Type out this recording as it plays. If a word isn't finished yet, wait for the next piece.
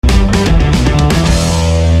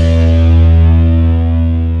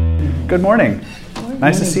Good morning.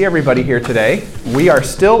 Nice to see everybody here today. We are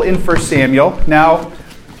still in 1 Samuel. Now,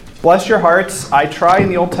 bless your hearts, I try in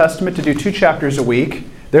the Old Testament to do 2 chapters a week.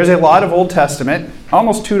 There's a lot of Old Testament,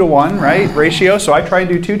 almost 2-to-1, right, ratio, so I try and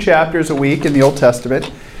do 2 chapters a week in the Old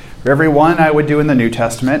Testament. For every one I would do in the New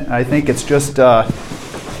Testament. I think it's just,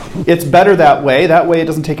 it's better that way. That way it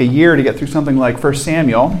doesn't take a year to get through something like 1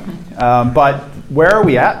 Samuel. But where are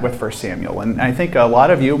we at with 1 Samuel? And I think a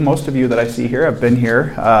lot of you, most of you that I see here have been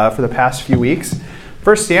here for the past few weeks.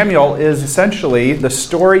 1 Samuel is essentially the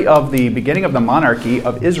story of the beginning of the monarchy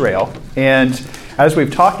of Israel. And as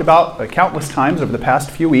we've talked about countless times over the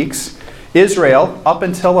past few weeks, Israel, up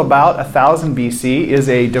until about 1000 BC, is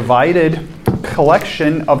a divided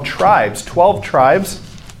collection of tribes, 12 tribes,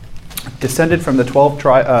 descended from the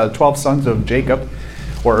 12 sons of Jacob,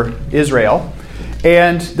 or Israel.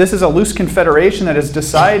 And this is a loose confederation that is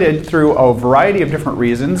decided through a variety of different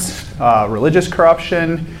reasons, religious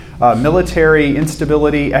corruption, military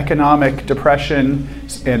instability, economic depression,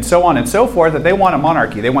 and so on and so forth, that they want a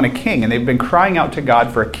monarchy, they want a king, and they've been crying out to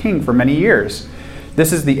God for a king for many years.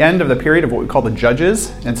 This is the end of the period of what we call the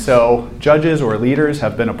judges, and so judges or leaders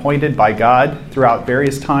have been appointed by God throughout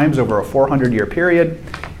various times over a 400-year period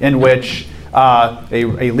in which a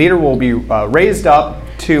leader will be raised up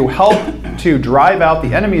to help to drive out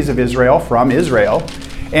the enemies of Israel from Israel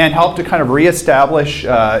and help to kind of reestablish,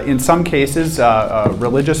 in some cases,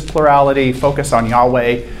 religious plurality, focus on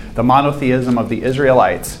Yahweh, the monotheism of the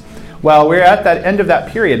Israelites. Well, we're at that end of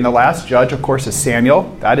that period, and the last judge, of course, is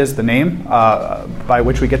Samuel. That is the name by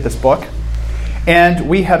which we get this book. And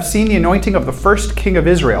we have seen the anointing of the first king of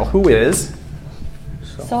Israel, who is?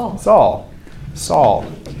 Saul.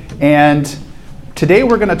 And today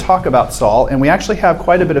we're going to talk about Saul, and we actually have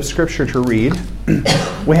quite a bit of scripture to read.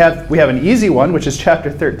 We have an easy one, which is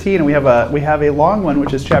chapter 13, and we have a long one,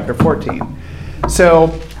 which is chapter 14.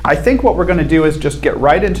 So I think what we're going to do is just get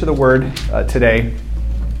right into the word today.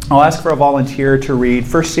 I'll ask for a volunteer to read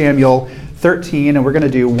 1 Samuel 13, and we're going to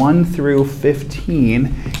do 1 through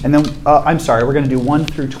 15, and then, we're going to do 1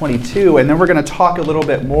 through 22, and then we're going to talk a little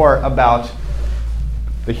bit more about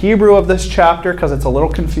the Hebrew of this chapter, because it's a little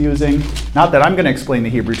confusing. Not that I'm going to explain the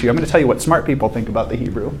Hebrew to you. I'm going to tell you what smart people think about the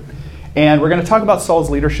Hebrew. And we're going to talk about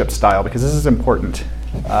Saul's leadership style, because this is important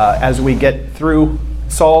as we get through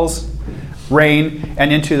Saul's reign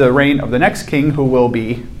and into the reign of the next king, who will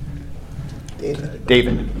be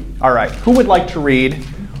David. All right. Who would like to read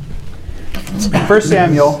 1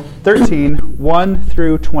 Samuel 13, 1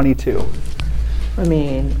 through 22?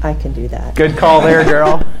 I can do that. Good call there,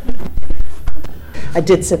 girl. I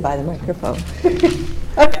did sit by the microphone.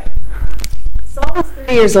 Okay. Saul was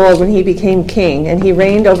 30 years old when he became king, and he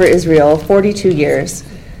reigned over Israel 42 years.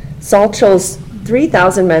 Saul chose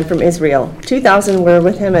 3,000 men from Israel. 2,000 were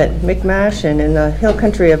with him at Michmash and in the hill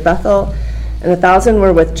country of Bethel, and 1,000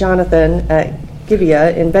 were with Jonathan at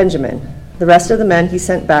Gibeah in Benjamin. The rest of the men he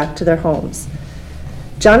sent back to their homes.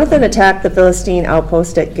 Jonathan attacked the Philistine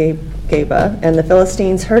outpost at Geba, and the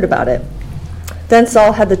Philistines heard about it. Then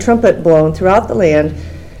Saul had the trumpet blown throughout the land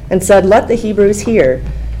and said, "Let the Hebrews hear."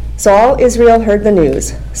 So all Israel heard the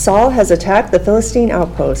news. Saul has attacked the Philistine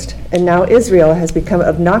outpost, and now Israel has become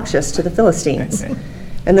obnoxious to the Philistines.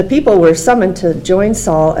 And the people were summoned to join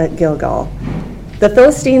Saul at Gilgal. The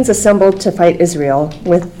Philistines assembled to fight Israel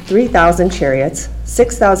with 3,000 chariots,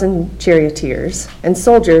 6,000 charioteers, and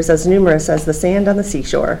soldiers as numerous as the sand on the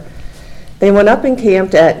seashore. They went up and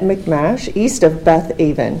camped at Michmash, east of Beth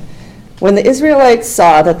Aven. When the Israelites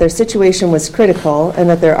saw that their situation was critical and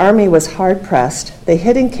that their army was hard-pressed, they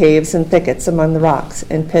hid in caves and thickets among the rocks,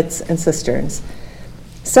 in pits and cisterns.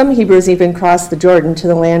 Some Hebrews even crossed the Jordan to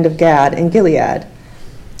the land of Gad and Gilead.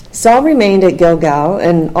 Saul remained at Gilgal,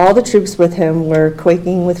 and all the troops with him were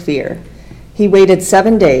quaking with fear. He waited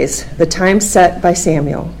 7 days, the time set by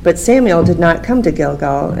Samuel. But Samuel did not come to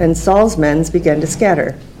Gilgal, and Saul's men began to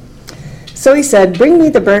scatter. So he said, "Bring me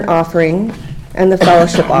the burnt offering and the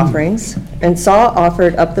fellowship offerings." And Saul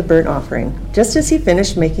offered up the burnt offering. Just as he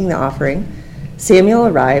finished making the offering, Samuel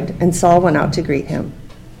arrived, and Saul went out to greet him.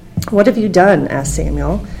 "What have you done?" asked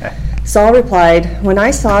Samuel. Saul replied, "When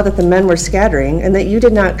I saw that the men were scattering, and that you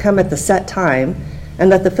did not come at the set time, and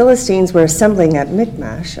that the Philistines were assembling at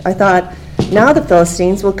Michmash, I thought, now the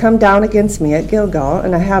Philistines will come down against me at Gilgal,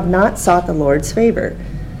 and I have not sought the Lord's favor.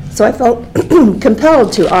 So I felt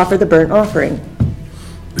compelled to offer the burnt offering."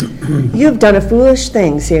 "You have done a foolish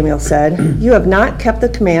thing," Samuel said. "You have not kept the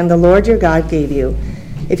command the Lord your God gave you.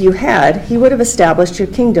 If you had, he would have established your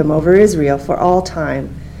kingdom over Israel for all time.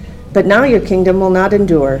 But now your kingdom will not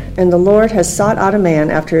endure, and the Lord has sought out a man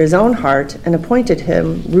after his own heart and appointed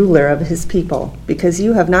him ruler of his people, because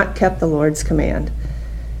you have not kept the Lord's command.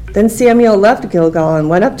 Then Samuel left Gilgal and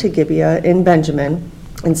went up to Gibeah in Benjamin,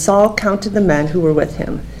 and Saul counted the men who were with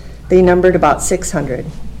him. They numbered about 600.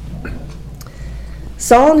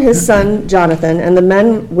 Saul and his son Jonathan and the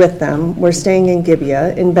men with them were staying in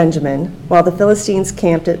Gibeah in Benjamin, while the Philistines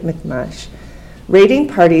camped at Michmash. Raiding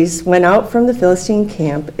parties went out from the Philistine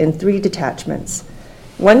camp in 3 detachments.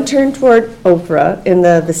 One turned toward Ophrah in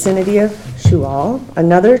the vicinity of Shual,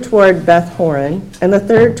 another toward Beth Horon, and the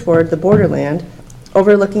third toward the borderland,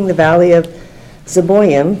 overlooking the valley of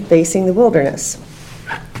Zeboim, facing the wilderness.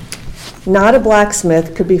 Not a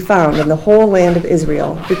blacksmith could be found in the whole land of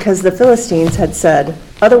Israel, because the Philistines had said,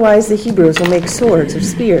 "Otherwise the Hebrews will make swords or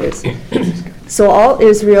spears." So all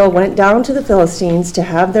Israel went down to the Philistines to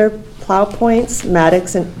have their plow points,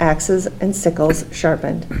 mattocks, and axes and sickles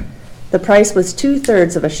sharpened. The price was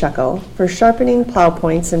 2/3 of a shekel for sharpening plow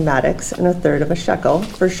points and mattocks, and 1/3 of a shekel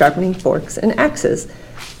for sharpening forks and axes,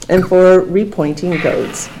 and for repointing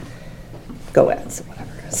goads.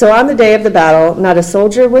 So on the day of the battle, not a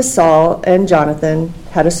soldier with Saul and Jonathan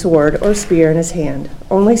had a sword or spear in his hand.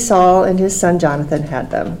 Only Saul and his son Jonathan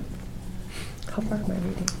had them. How far am I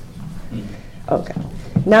reading? Okay.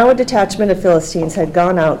 Now a detachment of Philistines had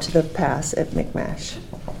gone out to the pass at Michmash.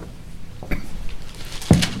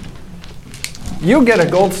 You get a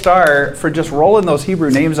gold star for just rolling those Hebrew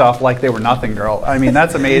names off like they were nothing, girl. I mean,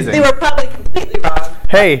 that's amazing. They were probably completely wrong.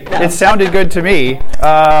 Hey, it sounded good to me.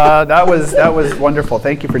 That was wonderful.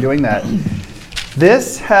 Thank you for doing that.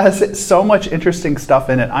 This has so much interesting stuff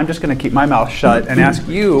in it. I'm just going to keep my mouth shut and ask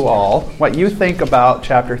you all what you think about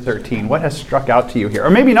chapter 13. What has struck out to you here? Or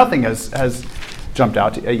maybe nothing has jumped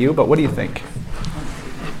out at you, but what do you think?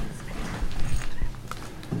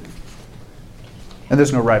 And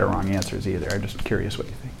there's no right or wrong answers either. I'm just curious what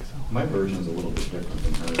you think. So. My version is a little bit different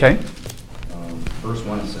than hers. Okay. First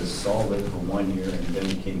one, it says Saul lived for 1 year and then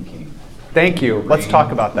became king. Thank you. Let's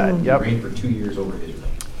talk about that. He Yep. reigned for 2 years over Israel.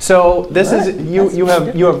 So this is you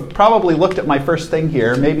have probably looked at my first thing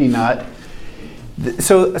here, maybe not.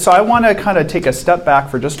 So I want to kind of take a step back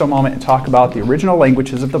for just a moment and talk about the original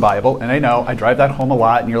languages of the Bible. And I know I drive that home a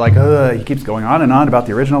lot, and you're like, ugh, he keeps going on and on about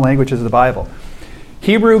the original languages of the Bible.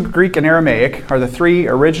 Hebrew, Greek, and Aramaic are the 3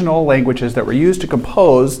 original languages that were used to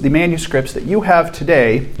compose the manuscripts that you have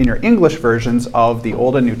today in your English versions of the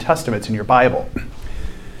Old and New Testaments in your Bible.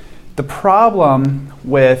 The problem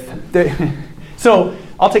with so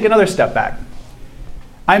I'll take another step back.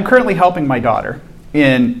 I'm currently helping my daughter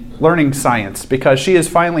in learning science because she is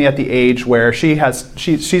finally at the age where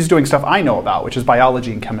she's doing stuff I know about, which is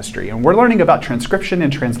biology and chemistry. And we're learning about transcription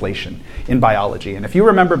and translation in biology. And if you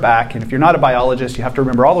remember back, and if you're not a biologist, you have to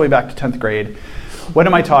remember all the way back to 10th grade, what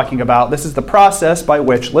am I talking about? This is the process by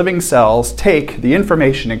which living cells take the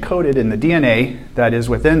information encoded in the DNA that is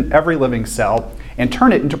within every living cell and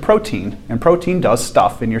turn it into protein. And protein does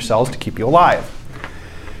stuff in your cells to keep you alive.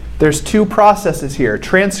 There's 2 processes here.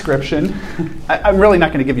 Transcription. I'm really not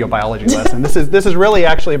going to give you a biology lesson. This is really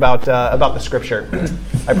actually about the scripture.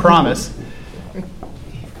 I promise.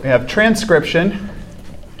 We have transcription,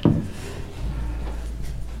 and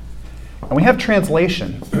we have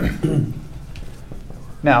translation.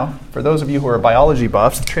 Now, for those of you who are biology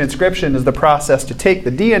buffs, transcription is the process to take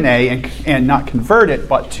the DNA and not convert it,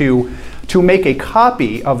 but to make a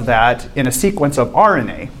copy of that in a sequence of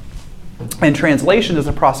RNA. And translation is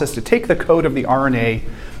a process to take the code of the RNA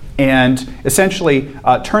and essentially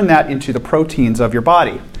turn that into the proteins of your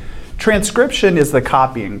body. Transcription is the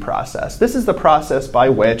copying process. This is the process by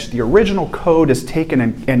which the original code is taken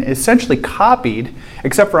and essentially copied,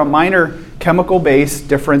 except for a minor chemical-based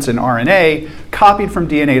difference in RNA, copied from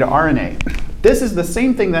DNA to RNA. This is the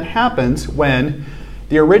same thing that happens when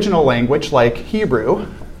the original language, like Hebrew,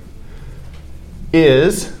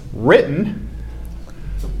 is written,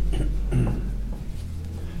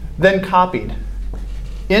 then copied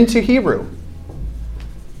into Hebrew.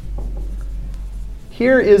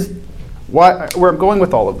 Here is where I'm going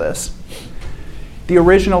with all of this. The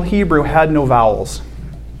original Hebrew had no vowels.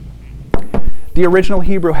 The original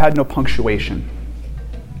Hebrew had no punctuation.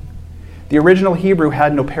 The original Hebrew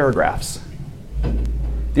had no paragraphs.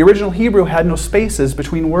 The original Hebrew had no spaces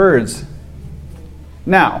between words.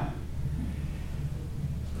 Now,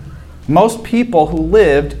 most people who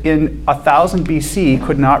lived in 1000 BC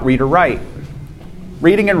could not read or write.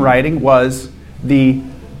 Reading and writing was the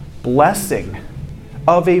blessing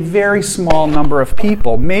of a very small number of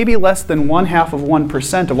people. Maybe less than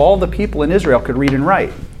 0.5% of all the people in Israel could read and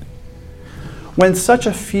write. When such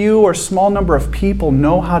a few or small number of people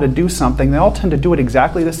know how to do something, they all tend to do it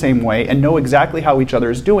exactly the same way and know exactly how each other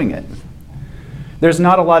is doing it. There's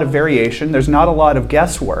not a lot of variation. There's not a lot of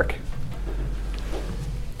guesswork.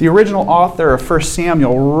 The original author of 1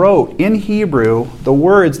 Samuel wrote in Hebrew the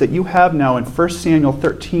words that you have now in 1 Samuel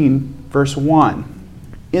 13, verse 1.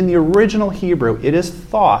 In the original Hebrew, it is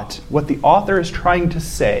thought what the author is trying to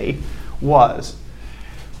say was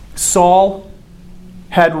Saul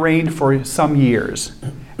had reigned for some years.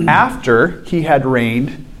 After he had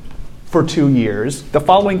reigned for 2 years, the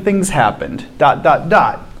following things happened. ...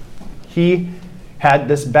 He had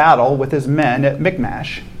this battle with his men at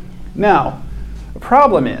Michmash. Now, the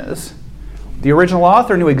problem is, the original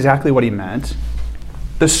author knew exactly what he meant.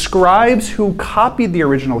 The scribes who copied the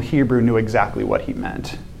original Hebrew knew exactly what he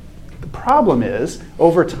meant. The problem is,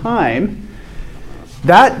 over time,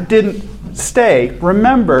 that didn't stay.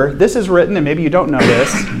 Remember, this is written, and maybe you don't know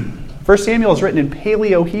this, 1 Samuel is written in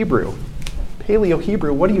Paleo-Hebrew.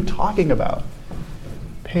 Paleo-Hebrew, what are you talking about?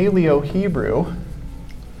 Paleo-Hebrew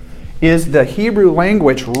is the Hebrew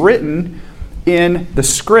language written in the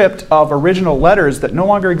script of original letters that no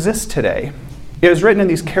longer exist today. It was written in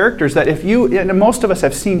these characters that if you, and most of us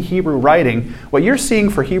have seen Hebrew writing, what you're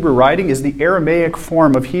seeing for Hebrew writing is the Aramaic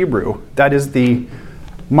form of Hebrew. That is the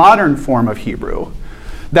modern form of Hebrew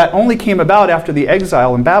that only came about after the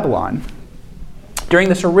exile in Babylon. During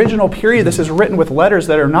this original period, this is written with letters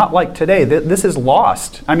that are not like today. This is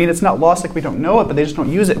lost. I mean, it's not lost like we don't know it, but they just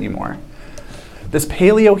don't use it anymore. This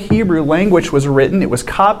Paleo-Hebrew language was written, it was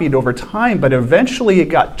copied over time, but eventually it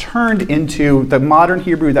got turned into the modern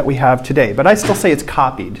Hebrew that we have today. But I still say it's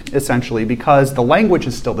copied, essentially, because the language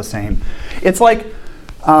is still the same. It's like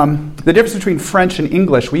the difference between French and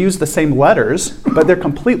English. We use the same letters, but they're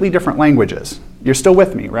completely different languages. You're still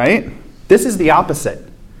with me, right? This is the opposite.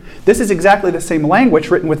 This is exactly the same language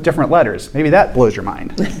written with different letters. Maybe that blows your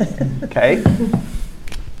mind. Okay?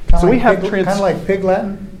 So we have kind of like Pig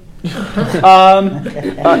Latin? SEA.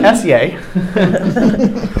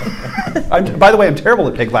 By the way, I'm terrible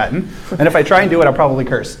at Pig Latin, and if I try and do it, I'll probably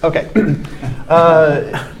curse. Okay.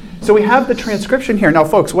 So we have the transcription here. Now,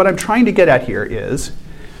 folks, what I'm trying to get at here is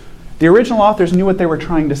the original authors knew what they were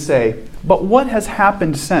trying to say, but what has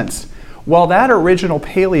happened since? Well, that original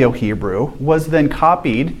Paleo-Hebrew was then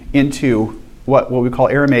copied into what we call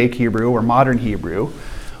Aramaic Hebrew or modern Hebrew,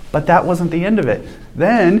 but that wasn't the end of it.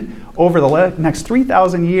 Then, over the next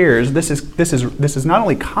 3,000 years, this is not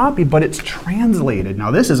only copied, but it's translated.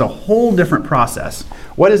 Now, this is a whole different process.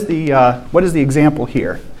 What is the example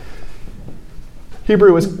here?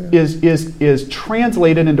 Hebrew is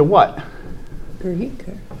translated into what? Greek.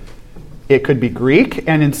 It could be Greek,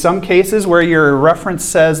 and in some cases where your reference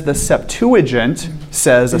says the Septuagint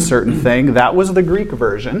says a certain thing, that was the Greek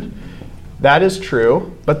version. That is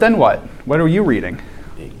true. But then what? What are you reading?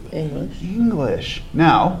 English.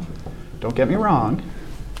 Now, don't get me wrong.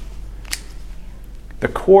 The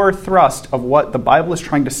core thrust of what the Bible is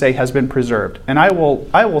trying to say has been preserved, and I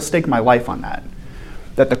will stake my life on that.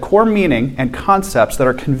 That the core meaning and concepts that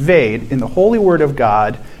are conveyed in the holy word of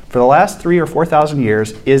God for the last 3,000 or 4,000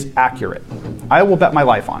 years is accurate. I will bet my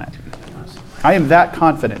life on it. I am that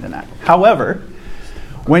confident in that. However,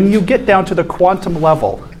 when you get down to the quantum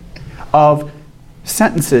level of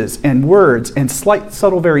sentences and words and slight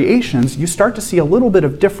subtle variations, you start to see a little bit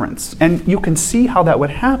of difference. And you can see how that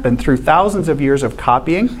would happen through thousands of years of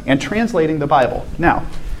copying and translating the Bible. Now,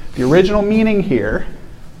 the original meaning here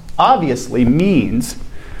obviously means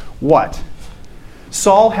what?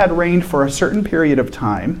 Saul had reigned for a certain period of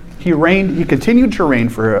time. He continued to reign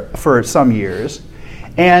for some years.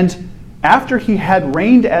 And after he had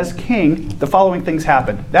reigned as king, the following things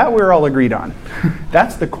happened. That we're all agreed on.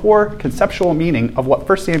 That's the core conceptual meaning of what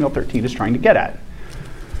 1 Samuel 13 is trying to get at.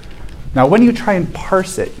 Now, when you try and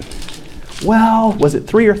parse it, well, was it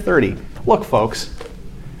 3 or 30? Look, folks,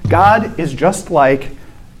 God is just like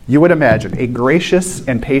you would imagine, a gracious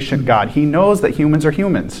and patient God. He knows that humans are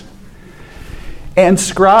humans. And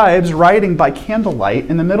scribes writing by candlelight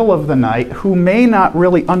in the middle of the night who may not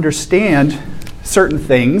really understand certain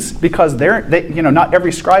things because not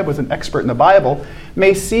every scribe was an expert in the Bible,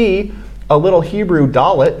 may see a little Hebrew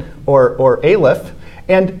dalet or aleph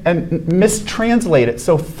and mistranslate it.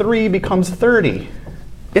 So 3 becomes 30.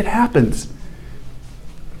 It happens.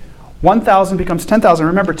 1,000 becomes 10,000.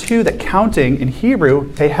 Remember, too, that counting in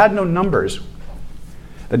Hebrew, they had no numbers.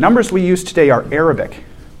 The numbers we use today are Arabic.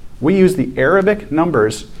 We use the Arabic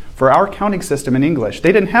numbers for our counting system in English.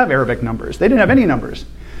 They didn't have Arabic numbers. They didn't have any numbers.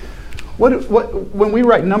 When we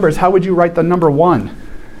write numbers, how would you write the number 1?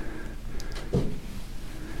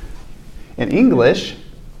 In English,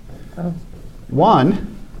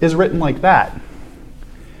 1 is written like that.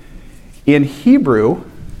 In Hebrew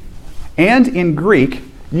and in Greek,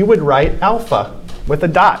 you would write alpha with a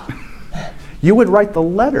dot. You would write the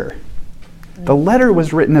letter. The letter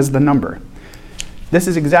was written as the number. This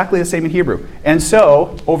is exactly the same in Hebrew. And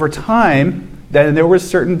so, over time, then there were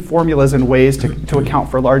certain formulas and ways to account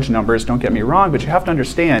for large numbers, don't get me wrong, but you have to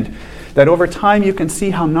understand that over time you can see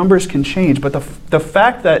how numbers can change. But the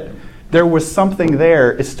fact that there was something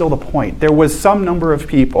there is still the point. There was some number of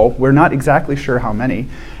people, we're not exactly sure how many.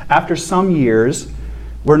 After some years,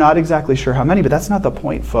 we're not exactly sure how many, but that's not the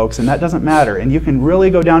point, folks, and that doesn't matter. And you can really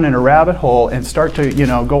go down in a rabbit hole and start to,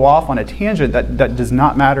 go off on a tangent that does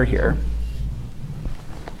not matter here.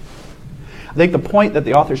 I think the point that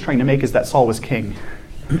the author is trying to make is that Saul was king.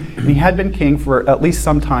 And he had been king for at least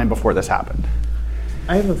some time before this happened.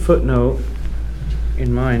 I have a footnote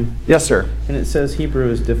in mine, Yes, sir. and it says Hebrew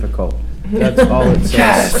is difficult. That's all it says.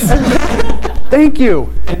 Yes! Thank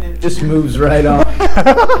you! And it just moves right on.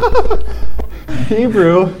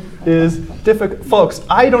 Hebrew is difficult. Folks,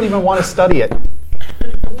 I don't even want to study it.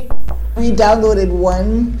 We downloaded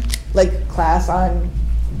one class on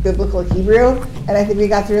biblical Hebrew, and I think we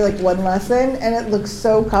got through one lesson, and it looks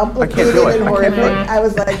so complicated do it. and I horrific. can't I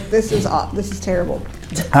was like, this is terrible.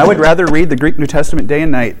 I would rather read the Greek New Testament day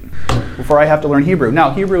and night before I have to learn Hebrew.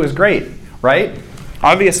 Now, Hebrew is great, right?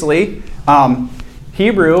 Obviously,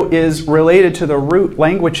 Hebrew is related to the root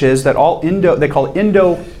languages that all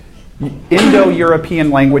Indo-European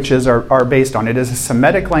languages are based on. It is a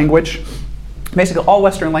Semitic language. Basically, all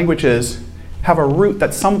Western languages have a root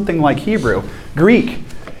that's something like Hebrew. Greek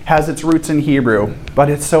has its roots in Hebrew, but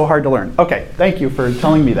it's so hard to learn. Okay, thank you for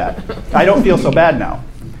telling me that. I don't feel so bad now.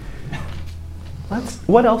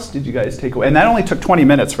 What else did you guys take away? And that only took 20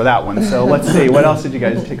 minutes for that one, so let's see. What else did you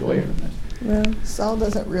guys take away from this? Well, Saul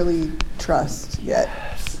doesn't really trust yet.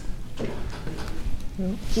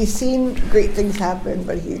 He's seen great things happen,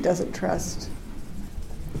 but he doesn't trust.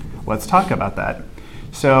 Let's talk about that.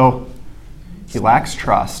 So, he lacks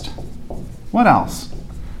trust. What else?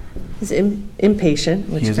 he's impatient,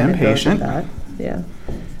 which He's kind of goes with impatient. that. Yeah.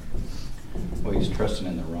 Well, he's trusting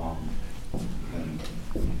in the wrong. And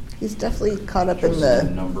He's definitely caught up in trusting the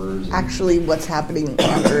in numbers. and- actually what's happening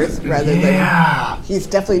on earth rather Yeah. than he's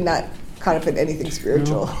definitely not caught up in anything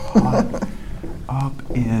spiritual. Caught up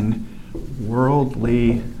in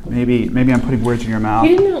worldly, maybe I'm putting words in your mouth.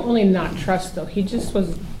 He didn't only not trust though, he just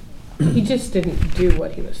didn't do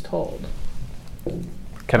what he was told.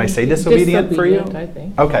 Can I say disobedient for you? Disobedient, I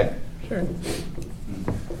think. Okay. Sure.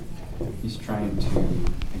 He's trying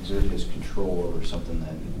to exert his control over something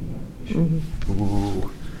that he shouldn't.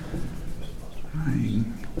 Ooh.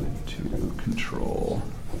 Trying to control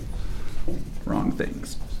wrong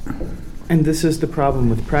things. And this is the problem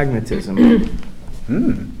with pragmatism,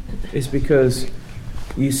 Hmm. is because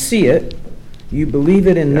you see it, you believe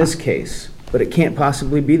it in this case, but it can't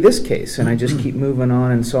possibly be this case. And I just keep moving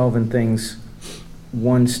on and solving things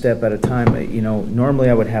one step at a time. Normally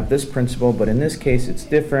I would have this principle, but in this case it's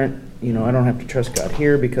different. I don't have to trust God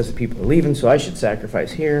here because the people are leaving, so I should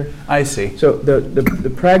sacrifice here. I see. So the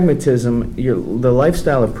pragmatism, the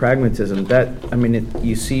lifestyle of pragmatism,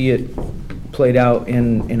 you see it played out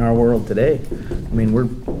in our world today. I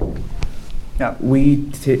mean, Yeah. we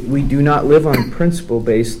do not live on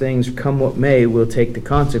principle-based things. Come what may, we'll take the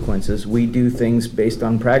consequences. We do things based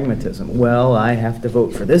on pragmatism. Well, I have to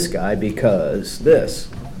vote for this guy because this.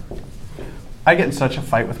 I get in such a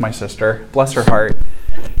fight with my sister. Bless her heart.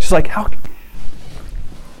 She's like, how?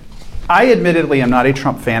 I admittedly am not a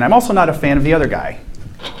Trump fan. I'm also not a fan of the other guy.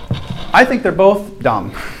 I think they're both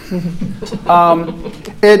dumb.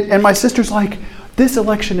 And my sister's like, this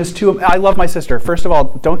election is too... I love my sister. First of all,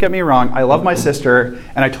 don't get me wrong. I love my sister,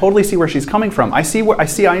 and I totally see where she's coming from. I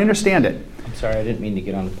understand it. I'm sorry, I didn't mean to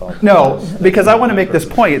get on the politics. No, because I want to make this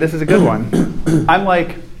point. This is a good one. I'm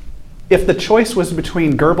like, if the choice was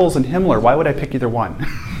between Goebbels and Himmler, why would I pick either one?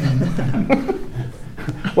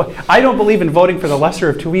 Well, I don't believe in voting for the lesser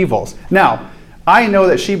of two evils. Now, I know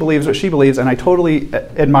that she believes what she believes, and I totally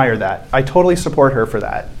admire that. I totally support her for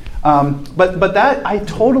that. But that, I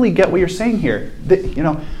totally get what you're saying here.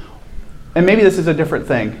 And maybe this is a different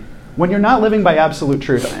thing. When you're not living by absolute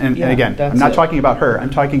truth, and again, I'm not talking about her, I'm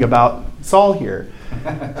talking about Saul here,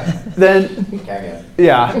 then,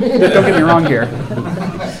 yeah, don't get me wrong here.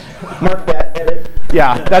 Mark that, edit.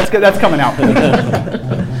 Yeah, that's coming out.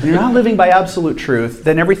 When you're not living by absolute truth,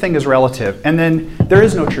 then everything is relative, and then there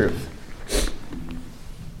is no truth.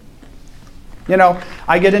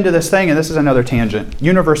 I get into this thing, and this is another tangent,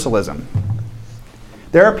 universalism.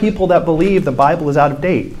 There are people that believe the Bible is out of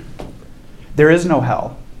date. There is no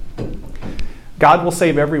hell. God will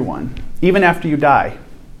save everyone, even after you die.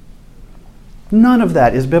 None of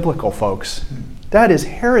that is biblical, folks. That is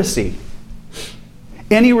heresy.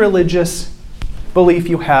 Any religious belief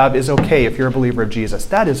you have is okay if you're a believer of Jesus.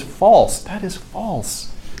 That is false. That is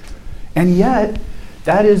false. And yet,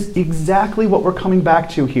 That is exactly what we're coming back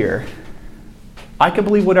to here. I can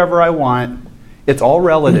believe whatever I want. It's all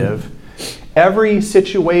relative. Every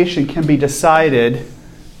situation can be decided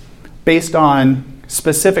based on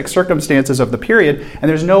specific circumstances of the period, and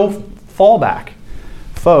there's no fallback.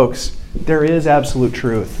 Folks, there is absolute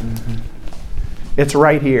truth. It's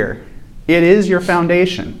right here. It is your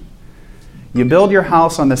foundation. You build your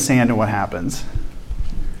house on the sand, and what happens?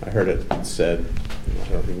 I heard it said, I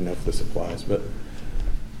don't even know if this applies, but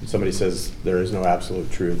somebody says there is no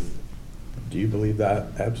absolute truth. Do you believe that?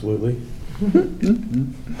 Absolutely. I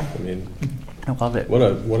mean, I love it.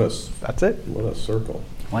 That's it. What a circle.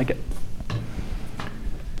 I like it.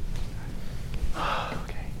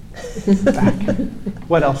 Okay. Back.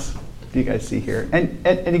 What else do you guys see here?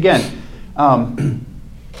 And again,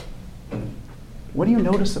 what do you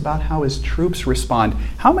notice about how his troops respond?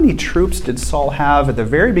 How many troops did Saul have at the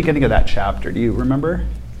very beginning of that chapter? Do you remember?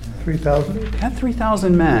 3,000? He had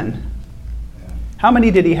 3,000 men. How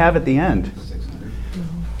many did he have at the end? 600.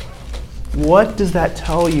 What does that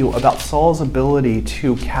tell you about Saul's ability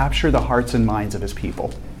to capture the hearts and minds of his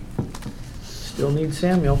people? Still need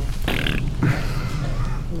Samuel.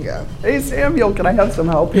 Yeah. Hey, Samuel, can I have some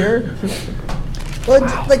help here? Well,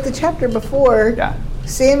 like the chapter before, Yeah.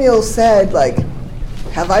 Samuel said, like,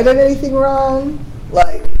 have I done anything wrong?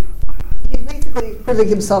 Like, he's basically proving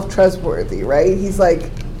himself trustworthy, right? He's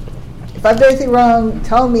like, if I've done anything wrong,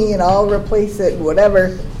 tell me and I'll replace it and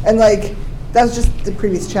whatever. And like, that was just the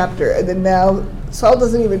previous chapter. And then now Saul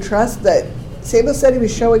doesn't even trust that Samuel said he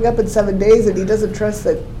was showing up in 7 days, and he doesn't trust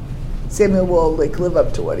that Samuel will like live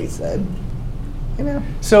up to what he said. You know?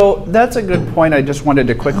 So that's a good point. I just wanted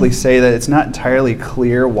to quickly say that it's not entirely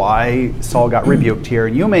clear why Saul got rebuked here.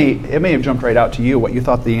 And it may have jumped right out to you what you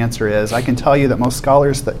thought the answer is. I can tell you that most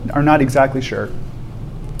scholars are not exactly sure.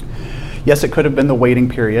 Yes, it could have been the waiting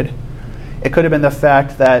period. It could have been the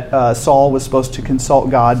fact that Saul was supposed to consult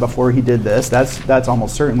God before he did this. That's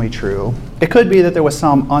almost certainly true. It could be that there was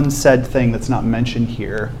some unsaid thing that's not mentioned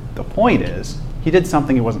here. The point is, he did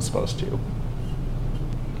something he wasn't supposed to.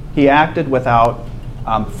 He acted without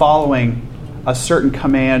following a certain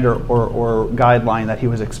command or guideline that he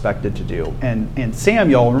was expected to do. And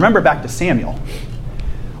Samuel, remember back to Samuel.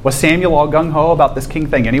 Was Samuel all gung-ho about this king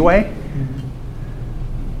thing anyway?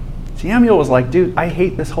 Samuel was like, dude, I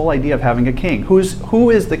hate this whole idea of having a king. Who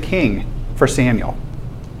is the king for Samuel?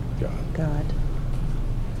 God.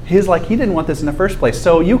 He's like, he didn't want this in the first place.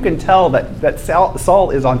 So you can tell that Saul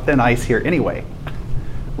is on thin ice here anyway,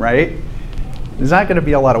 right? There's not going to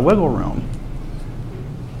be a lot of wiggle room.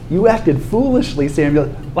 You acted foolishly,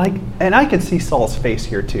 Samuel. And I can see Saul's face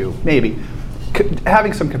here too, maybe.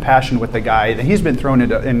 Having some compassion with the guy that he's been thrown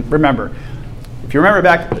into, and remember, if you remember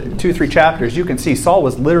back 2-3 chapters, you can see Saul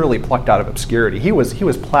was literally plucked out of obscurity. He was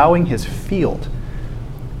plowing his field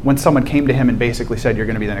when someone came to him and basically said, you're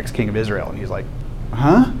going to be the next king of Israel. And he's like,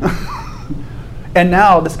 huh? And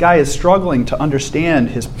now this guy is struggling to understand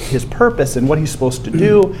his purpose and what he's supposed to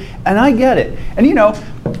do. And I get it. And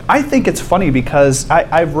I think it's funny because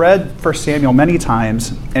I've read 1 Samuel many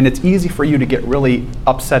times, and it's easy for you to get really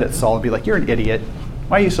upset at Saul and be like, you're an idiot.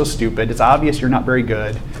 Why are you so stupid? It's obvious you're not very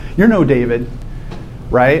good. You're no David.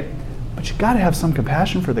 Right? But you got to have some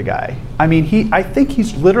compassion for the guy. I mean, I think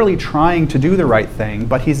he's literally trying to do the right thing,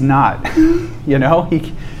 but he's not.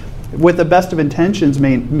 He, with the best of intentions,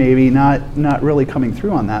 maybe not really coming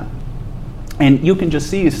through on that. And you can just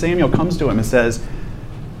see Samuel comes to him and says,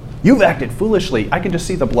 you've acted foolishly. I can just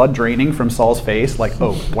see the blood draining from Saul's face, like,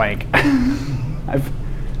 oh, blank.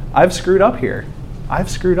 I've screwed up here.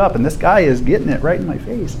 I've screwed up, and this guy is getting it right in my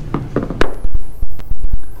face.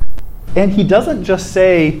 And he doesn't just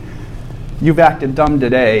say, you've acted dumb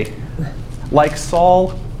today, like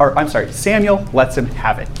Samuel lets him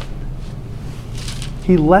have it.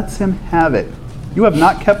 He lets him have it. You have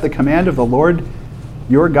not kept the command of the Lord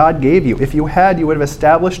your God gave you. If you had, you would have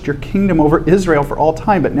established your kingdom over Israel for all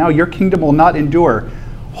time, but now your kingdom will not endure.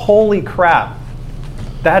 Holy crap.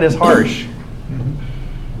 That is harsh.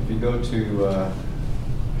 If you go to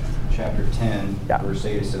chapter 10, verse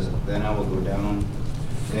 8, it says, then I will go down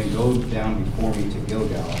before me to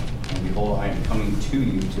Gilgal, and behold, I am coming to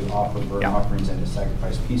you to offer burnt offerings and to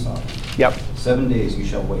sacrifice peace offerings. Yep. 7 days you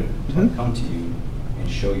shall wait until I come to you and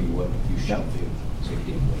show you what you shall do. So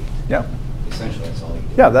he didn't wait. Yep. Essentially, that's all he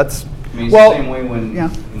did. Yeah, that's... I mean, it's the same way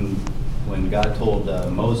when God told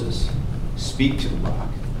Moses, speak to the rock.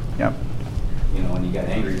 Yep. And he got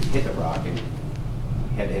angry, he hit the rock, and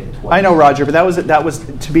he had to hit it twice. I know, Roger, but that was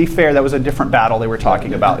to be fair, that was a different battle they were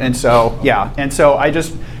talking about. And so,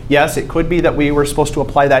 yes, it could be that we were supposed to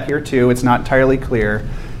apply that here too. It's not entirely clear.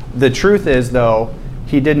 The truth is, though,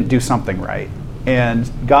 he didn't do something right. And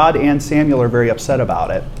God and Samuel are very upset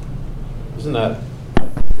about it. Isn't that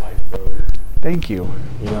life, though? Thank you.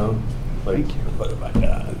 You know? Like, Thank you. what have I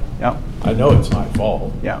done? Yep. I know it's my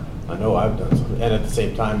fault. Yeah. I know I've done something. And at the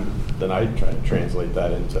same time, then I try to translate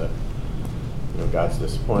that into, God's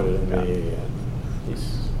disappointed in me, and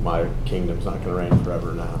my kingdom's not going to reign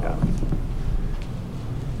forever now. Yeah.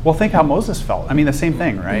 Well, think how Moses felt. I mean, the same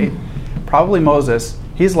thing, right? Probably Moses,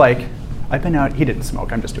 he's like, I've been out, he didn't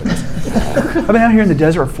smoke, I'm just doing this. I've been out here in the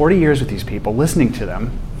desert for 40 years with these people, listening to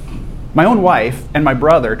them. My own wife and my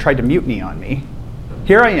brother tried to mutiny on me.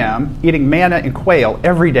 Here I am, eating manna and quail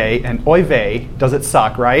every day, and oy vey, does it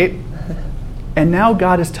suck, right? And now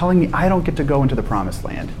God is telling me I don't get to go into the promised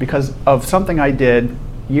land because of something I did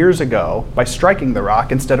years ago by striking the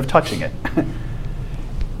rock instead of touching it.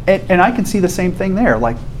 and I can see the same thing there.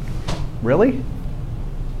 Like, really?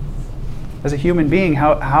 As a human being,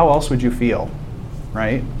 how else would you feel,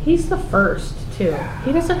 right? He's the first, too.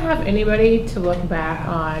 He doesn't have anybody to look back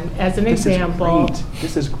on as an example.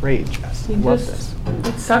 This is great, Jess. I He love just- this.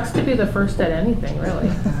 It sucks to be the first at anything, really.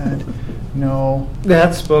 No.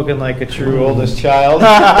 That's spoken like a true oldest child. It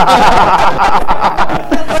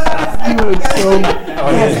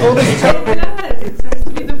sucks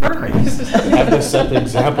to be the first. Have to set the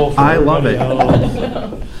example for I love everybody it.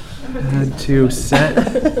 else. Had to set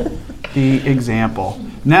the example.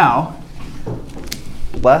 Now,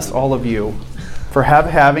 bless all of you for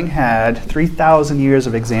having had 3,000 years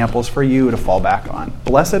of examples for you to fall back on.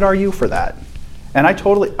 Blessed are you for that. And I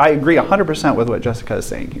agree 100% with what Jessica is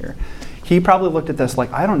saying here. He probably looked at this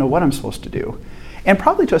like, I don't know what I'm supposed to do. And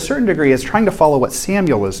probably to a certain degree is trying to follow what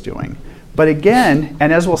Samuel was doing. But again,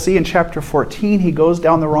 and as we'll see in chapter 14, he goes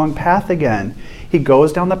down the wrong path again. He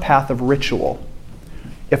goes down the path of ritual.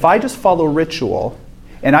 If I just follow ritual,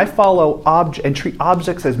 and I follow and treat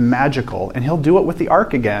objects as magical, and he'll do it with the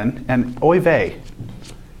ark again, and oy vey,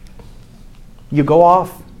 you go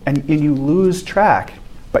off and you lose track.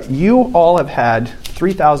 But you all have had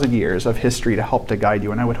 3,000 years of history to help to guide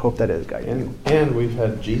you, and I would hope that is guiding you. And we've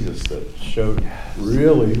had Jesus that showed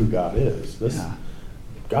really who God is.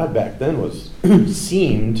 God back then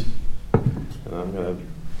seemed, and I'm going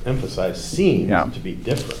to emphasize seemed, to be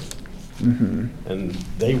different. Mm-hmm. And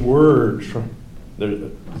they were,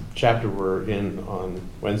 the chapter we're in on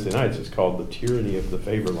Wednesday nights is called The Tyranny of the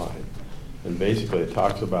Favor Line. And basically it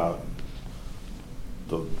talks about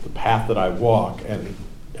the path that I walk, and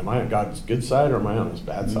am I on God's good side or am I on his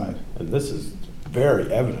bad side? And this is very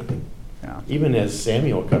evident. Yeah. Even as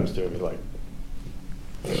Samuel comes to him, he's like,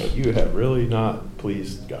 you have really not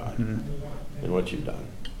pleased God in what you've done.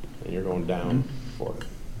 And you're going down for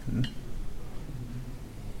it.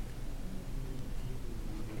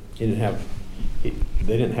 They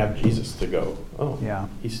didn't have Jesus to go,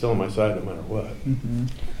 he's still on my side no matter what.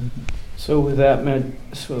 So with that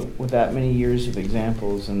many years of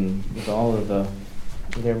examples and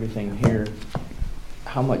with everything here,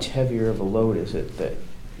 how much heavier of a load is it that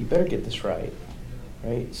you better get this right?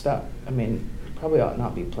 Stop. I mean, probably ought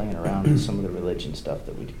not be playing around with some of the religion stuff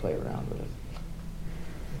that we play around with.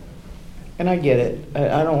 And I get it.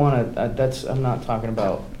 I don't want to. I'm not talking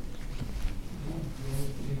about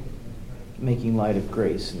making light of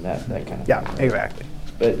grace and that kind of thing. Yeah, exactly.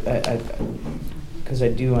 But because I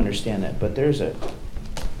do understand that, but there's a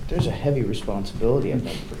heavy responsibility, I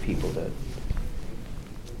think, for people to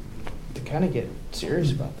kind of get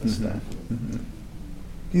serious about this stuff. Mm-hmm.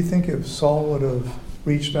 Do you think if Saul would have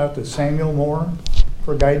reached out to Samuel more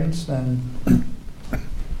for guidance, then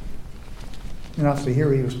obviously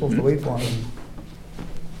here he was supposed to wait for him,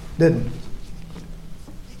 didn't?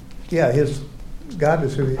 Yeah, his God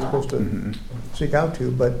is who he's supposed to seek out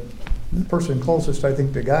to, but the person closest, I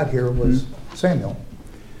think, to God here was Samuel.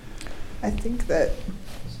 I think that,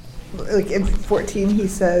 like in 14, he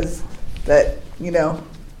says that,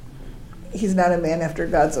 he's not a man after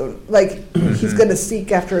God's own, he's going to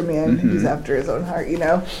seek after a man who's after his own heart,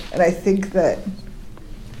 And I think that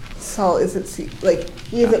Saul isn't,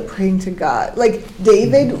 he isn't praying to God.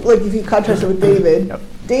 David, if you contrast it with David,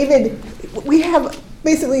 David, we have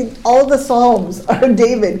basically all the Psalms are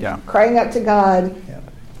David crying out to God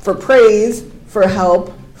for praise, for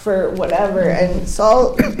help, for whatever. And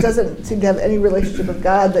Saul doesn't seem to have any relationship with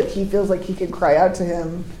God that he feels like he can cry out to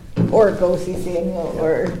him or go see Samuel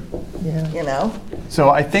or, So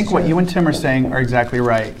I think what you and Tim are saying are exactly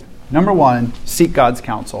right. Number one, seek God's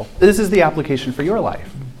counsel. This is the application for your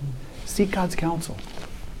life. Seek God's counsel.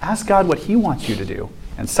 Ask God what he wants you to do.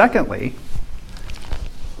 And secondly,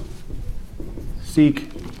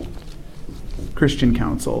 seek Christian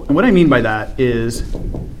counsel. And what I mean by that is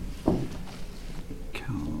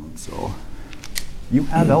counsel. You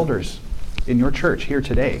have elders. in your church here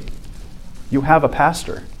today. You have a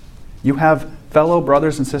pastor. You have fellow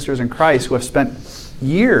brothers and sisters in Christ who have spent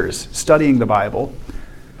years studying the Bible.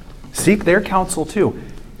 Seek their counsel too.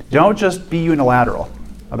 Don't just be unilateral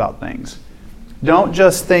about things. Don't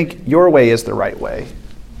just think your way is the right way.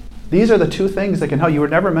 These are the two things that can help. You were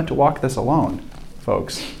never meant to walk this alone,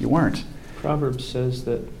 folks. You weren't. Proverbs says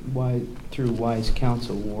that through wise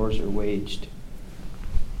counsel wars are waged.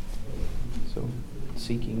 So,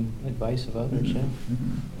 seeking advice of others, yeah.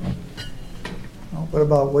 Well, what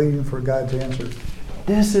about waiting for God's answer?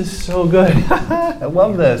 This is so good. I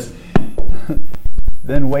love this.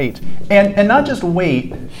 Then wait. And not just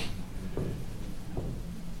wait.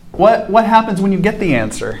 What happens when you get the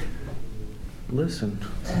answer? Listen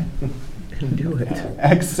and do it.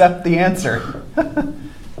 Accept the answer.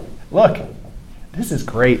 Look, this is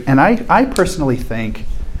great. And I personally think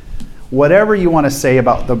whatever you want to say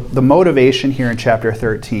about the motivation here in chapter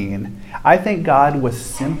 13, I think God was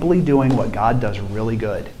simply doing what God does really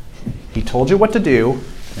good. He told you what to do,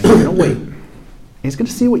 and you're going to wait. He's going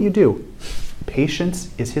to see what you do.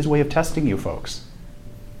 Patience is his way of testing you, folks.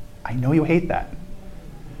 I know you hate that.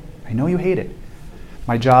 I know you hate it.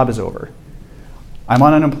 My job is over. I'm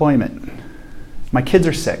on unemployment. My kids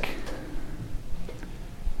are sick.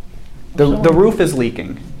 The roof is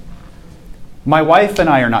leaking. My wife and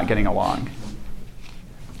I are not getting along.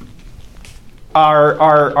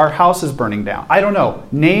 Our house is burning down. I don't know.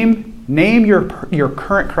 Name your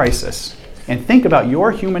current crisis and think about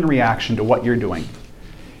your human reaction to what you're doing.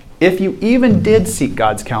 If you even did seek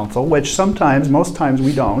God's counsel, which most times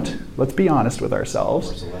we don't, let's be honest with ourselves.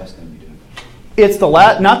 What's the last thing you do? It's the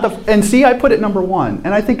last, not the, and see, I put it number one,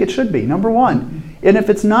 and I think it should be number one. And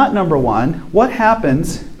if it's not number one, what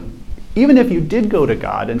happens, even if you did go to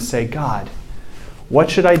God and say, God,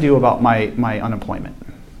 what should I do about my unemployment?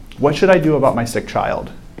 What should I do about my sick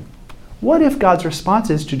child? What if God's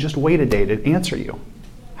response is to just wait a day to answer you?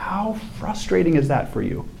 How frustrating is that for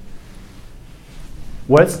you?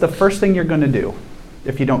 What's the first thing you're going to do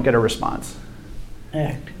if you don't get a response?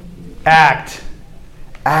 Act.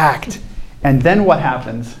 And then what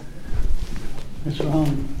happens?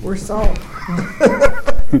 We're solved.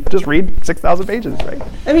 Just read 6,000 pages, right?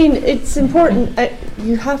 I mean, it's important.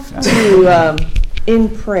 You have to, in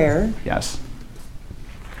prayer, Yes.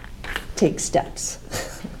 take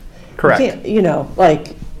steps. Correct. You can't,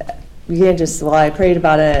 you can't just, I prayed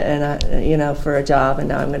about it and, for a job, and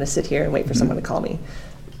now I'm going to sit here and wait for someone to call me.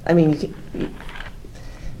 I mean,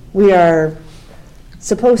 we are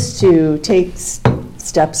supposed to take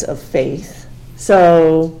steps of faith.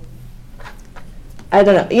 So, I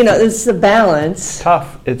don't know. It's a balance.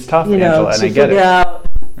 It's tough, Angela, and I get it. Out,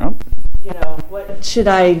 what should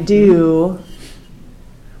I do?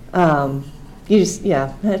 You just,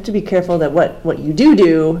 have to be careful that what you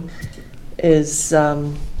do is, I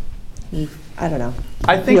don't know.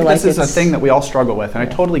 I think this is a thing that we all struggle with, and I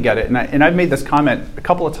totally get it. And I've made this comment a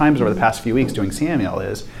couple of times over the past few weeks doing Samuel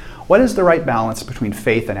is, what is the right balance between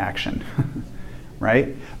faith and action?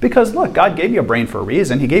 Right? Because look, God gave you a brain for a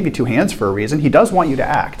reason. He gave you two hands for a reason. He does want you to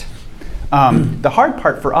act. The hard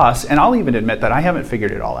part for us, and I'll even admit that I haven't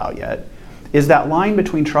figured it all out yet, is that line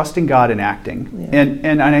between trusting God and acting. Yeah.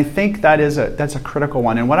 And I think that's a critical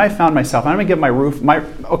one. And what I found myself, and I'm going to give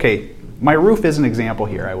my roof is an example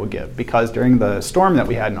here I will give, because during the storm that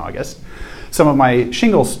we had in August, some of my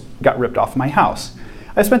shingles got ripped off my house.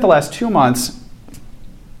 I spent the last 2 months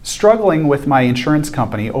struggling with my insurance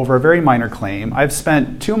company over a very minor claim. I've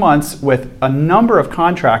spent 2 months with a number of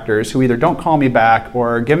contractors who either don't call me back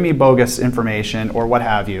or give me bogus information or what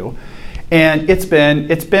have you. And it's been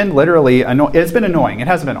literally, it's been annoying. It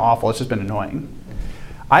hasn't been awful, it's just been annoying.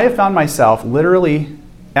 I have found myself literally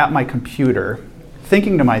at my computer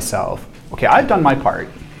thinking to myself, okay, I've done my part.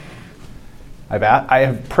 I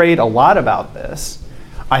have prayed a lot about this.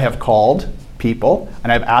 I have called people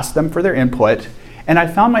and I've asked them for their input. And I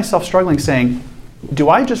found myself struggling saying, do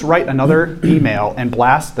I just write another email and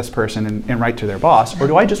blast this person and write to their boss, or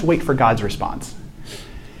do I just wait for God's response?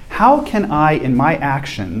 How can I, in my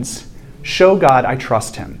actions, show God I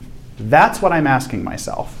trust him? That's what I'm asking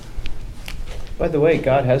myself. By the way,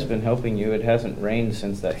 God has been helping you. It hasn't rained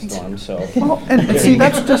since that storm, so... Well, and see,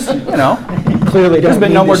 that's just, Clearly there's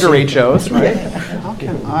been no more derechos, right? How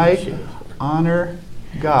can I honor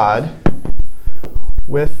God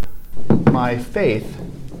with my faith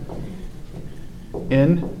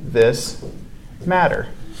in this matter?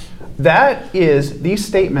 That is the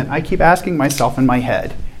statement I keep asking myself in my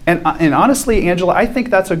head. And honestly, Angela, I think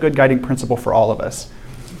that's a good guiding principle for all of us.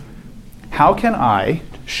 How can I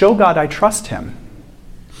show God I trust him?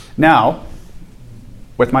 Now,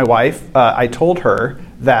 with my wife, I told her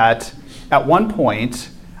that at one point,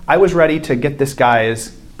 I was ready to get this guy's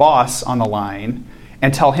boss on the line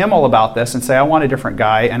and tell him all about this and say, I want a different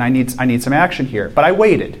guy and I need some action here. But I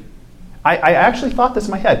waited. I actually thought this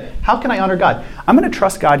in my head. How can I honor God? I'm going to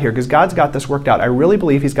trust God here because God's got this worked out. I really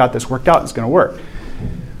believe he's got this worked out. It's going to work.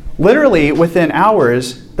 Literally, within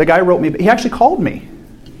hours, the guy wrote me. He actually called me.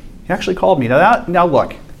 Now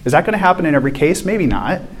look, is that going to happen in every case? Maybe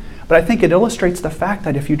not. But I think it illustrates the fact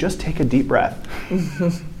that if you just take a deep breath,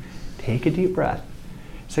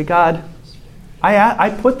 say, God,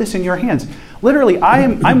 I put this in your hands. Literally,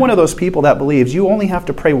 I'm one of those people that believes you only have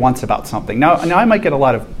to pray once about something. Now I might get a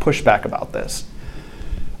lot of pushback about this.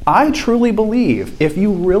 I truly believe if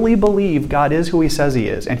you really believe God is who he says he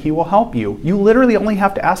is and he will help you, you literally only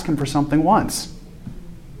have to ask him for something once.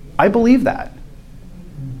 I believe that.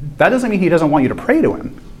 That doesn't mean he doesn't want you to pray to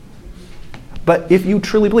him. But if you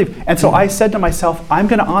truly believe. And so I said to myself, I'm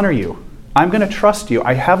going to honor you. I'm going to trust you.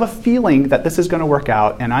 I have a feeling that this is going to work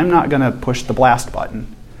out and I'm not going to push the blast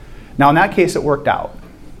button. Now, in that case, it worked out.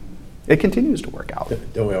 It continues to work out.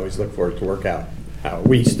 Don't we always look for it to work out? How?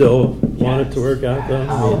 We still want it to work out, though?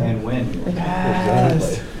 How and when?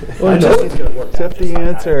 Yes. Well, it's going to work out. The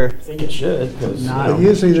answer. I think it should. But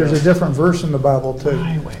usually there's a different verse in the Bible to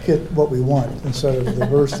get what we want instead of the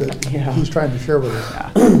verse that he's trying to share with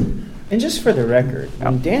us. And just for the record,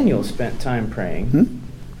 when Daniel spent time praying,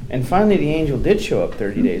 and finally the angel did show up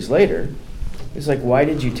 30 days later, he's like, why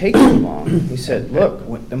did you take so long? He said,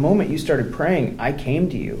 look, the moment you started praying, I came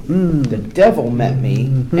to you. The devil met me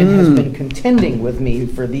and has been contending with me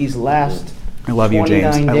for these last I love you,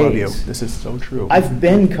 James. 29 I love you. days. This is so true. I've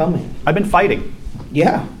been coming. I've been fighting.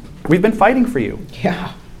 Yeah. We've been fighting for you.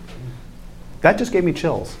 Yeah. That just gave me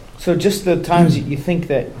chills. So just the times you think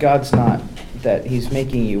that God's not, that he's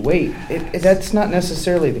making you wait, that's not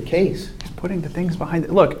necessarily the case. He's putting the things behind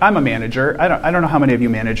it. Look, I'm a manager. I don't know how many of you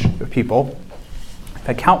manage people. I've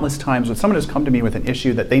had countless times when someone has come to me with an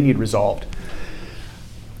issue that they need resolved.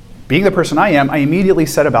 Being the person I am, I immediately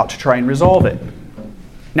set about to try and resolve it.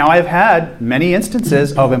 Now, I've had many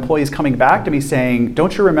instances of employees coming back to me saying,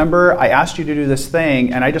 don't you remember I asked you to do this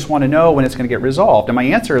thing and I just want to know when it's going to get resolved? And my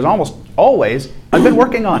answer is almost always, I've been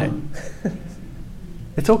working on it.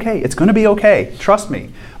 It's okay. It's going to be okay. Trust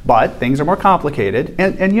me. But things are more complicated.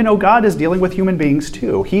 And you know, God is dealing with human beings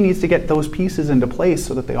too. He needs to get those pieces into place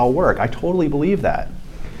so that they all work. I totally believe that.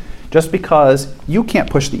 Just because you can't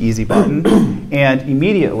push the easy button and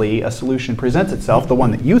immediately a solution presents itself, the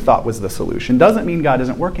one that you thought was the solution, doesn't mean God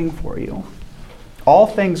isn't working for you. All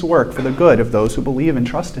things work for the good of those who believe and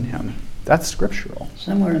trust in him. That's scriptural.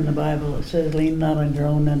 Somewhere in the Bible it says, lean not on your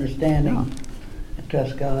own understanding, and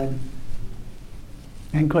trust God.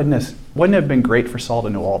 And goodness, wouldn't it have been great for Saul to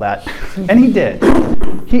know all that? And he did.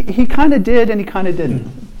 He kind of did and he kind of didn't.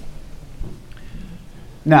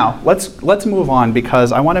 Now, let's move on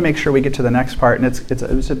because I want to make sure we get to the next part, and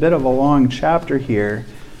it's a bit of a long chapter here.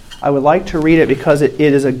 I would like to read it because it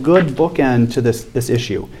is a good bookend to this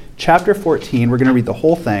issue. Chapter 14, we're going to read the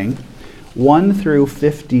whole thing, 1 through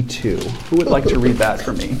 52. Who would like to read that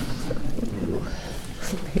for me?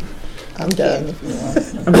 I'm done if you want.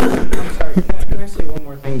 I'm sorry, can I say one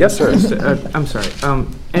more thing? Yes, sir. I'm sorry.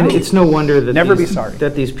 And it's no wonder that Never be sorry.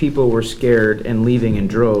 that these people were scared and leaving in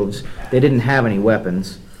droves. They didn't have any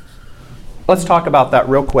weapons. Let's talk about that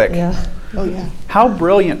real quick. Yeah. Oh, yeah. How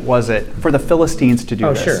brilliant was it for the Philistines to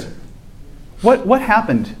do this? Sure. What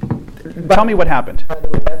happened? Tell me what happened. By the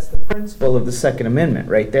way, that's the principle of the Second Amendment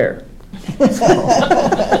right there.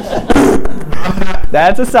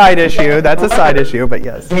 That's a side issue. But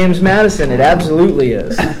yes. James Madison, it absolutely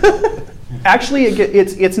is. Actually,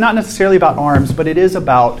 it's not necessarily about arms, but it is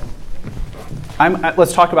about...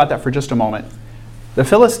 let's talk about that for just a moment. The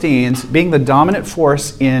Philistines, being the dominant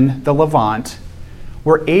force in the Levant,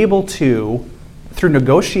 were able to, through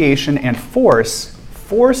negotiation and force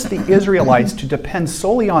the Israelites to depend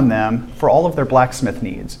solely on them for all of their blacksmith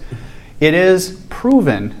needs. It is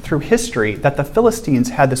proven through history that the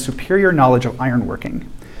Philistines had the superior knowledge of ironworking.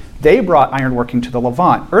 They brought ironworking to the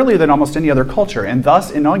Levant earlier than almost any other culture and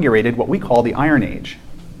thus inaugurated what we call the Iron Age.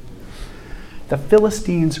 The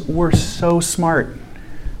Philistines were so smart.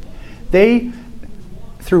 They,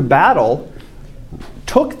 through battle,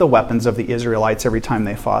 took the weapons of the Israelites every time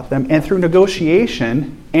they fought them, and through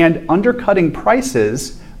negotiation and undercutting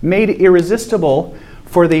prices, made it irresistible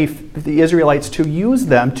for the Israelites to use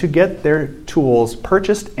them to get their tools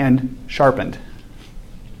purchased and sharpened.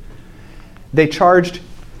 They charged.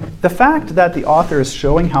 The fact that the author is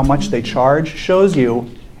showing how much they charge shows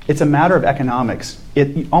you it's a matter of economics.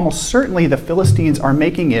 Almost certainly the Philistines are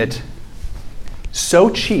making it so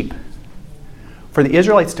cheap for the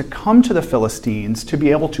Israelites to come to the Philistines to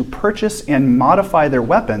be able to purchase and modify their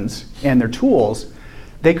weapons and their tools,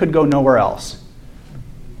 they could go nowhere else.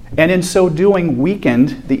 And in so doing,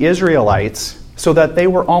 weakened the Israelites so that they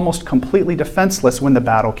were almost completely defenseless when the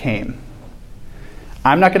battle came.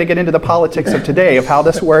 I'm not going to get into the politics of today of how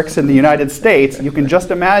this works in the United States. You can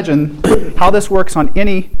just imagine how this works on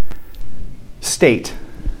any state,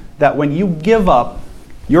 that when you give up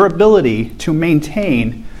your ability to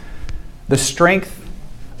maintain the strength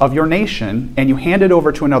of your nation and you hand it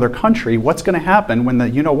over to another country, what's going to happen when the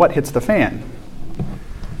you-know-what hits the fan?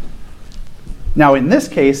 Now, in this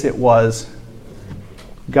case, it was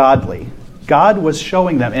godly. God was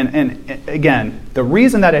showing them, and again, the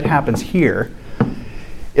reason that it happens here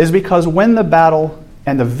is because when the battle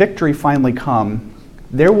and the victory finally come,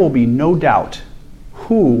 there will be no doubt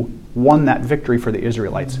who won that victory for the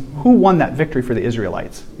Israelites. Who won that victory for the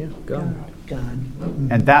Israelites? Yeah, God.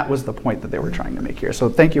 And that was the point that they were trying to make here. So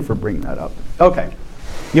thank you for bringing that up. Okay.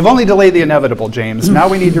 You've only delayed the inevitable, James. Now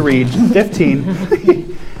we need to read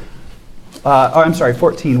 15.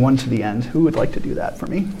 14, 1 to the end. Who would like to do that for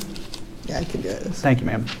me? Yeah, I can do it. Thank you,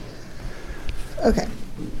 ma'am. Okay.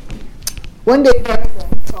 One day,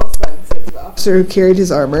 Jonathan, Saul's son, said to the officer who carried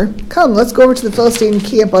his armor, "Come, let's go over to the Philistine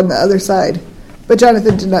camp on the other side." But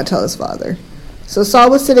Jonathan did not tell his father. So Saul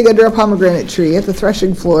was sitting under a pomegranate tree at the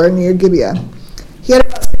threshing floor near Gibeah. He had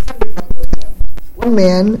about 600 men with him. One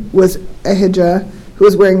man was Ahijah, who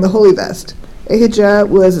was wearing the holy vest. Ahijah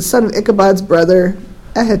was the son of Ichabod's brother,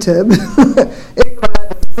 Ahitub. Ichabod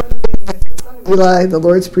was the son of Phinehas, the son of Eli, the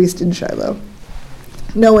Lord's priest in Shiloh.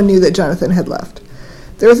 No one knew that Jonathan had left.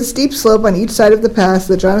 There was a steep slope on each side of the pass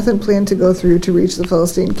that Jonathan planned to go through to reach the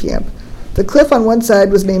Philistine camp. The cliff on one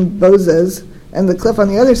side was named Bozez, and the cliff on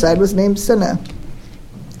the other side was named Seneh.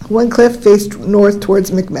 One cliff faced north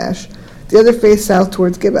towards Michmash, the other faced south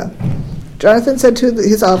towards Gibeah. Jonathan said to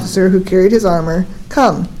his officer who carried his armor,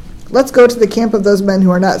 "Come, let's go to the camp of those men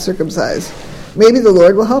who are not circumcised. Maybe the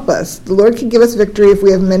Lord will help us. The Lord can give us victory if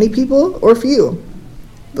we have many people or few."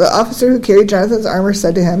 The officer who carried Jonathan's armor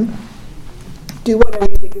said to him, "Do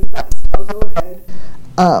whatever you think is best. I'll go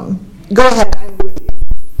ahead. Go ahead, I'm with you."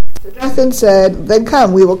 So Jonathan said, "Then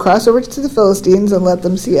come, we will cross over to the Philistines and let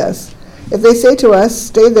them see us. If they say to us,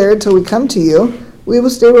 'Stay there until we come to you,' we will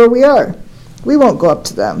stay where we are. We won't go up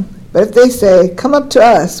to them. But if they say, 'Come up to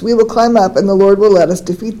us,' we will climb up, and the Lord will let us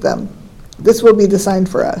defeat them. This will be the sign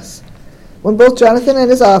for us." When both Jonathan and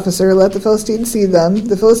his officer let the Philistines see them,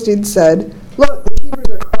 the Philistines said, "Look, the Hebrews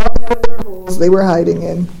are crawling out of their holes they were hiding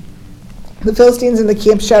in." The Philistines in the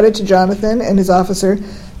camp shouted to Jonathan and his officer,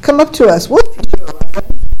 "Come up to us, we'll teach you a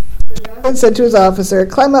lesson." So Jonathan said to his officer,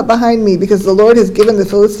 "Climb up behind me, because the Lord has given the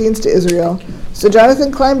Philistines to Israel." So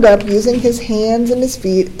Jonathan climbed up using his hands and his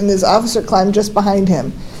feet, and his officer climbed just behind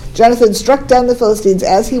him. Jonathan struck down the Philistines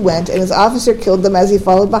as he went, and his officer killed them as he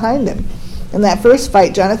followed behind him. In that first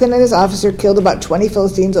fight, Jonathan and his officer killed about 20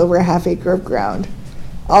 Philistines over a half-acre of ground.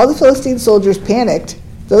 All the Philistine soldiers panicked,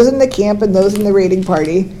 those in the camp and those in the raiding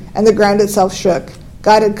party, and the ground itself shook.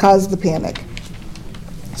 God had caused the panic.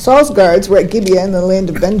 Saul's guards were at Gibeah in the land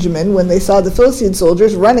of Benjamin when they saw the Philistine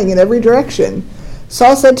soldiers running in every direction.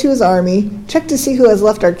 Saul said to his army, "Check to see who has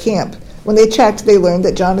left our camp." When they checked, they learned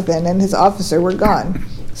that Jonathan and his officer were gone.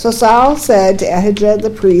 So Saul said to Ahijah the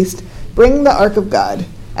priest, "Bring the ark of God."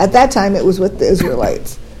 At that time it was with the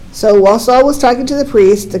Israelites. So while Saul was talking to the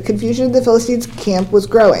priest, the confusion of the Philistines' camp was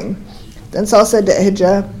growing. Then Saul said to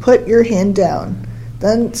Ahijah, "Put your hand down."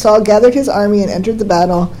 Then Saul gathered his army and entered the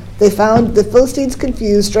battle. They found the Philistines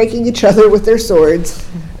confused, striking each other with their swords.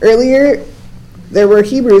 Earlier, there were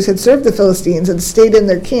Hebrews who had served the Philistines and stayed in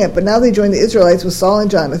their camp, but now they joined the Israelites with Saul and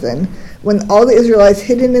Jonathan. When all the Israelites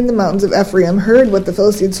hidden in the mountains of Ephraim heard what the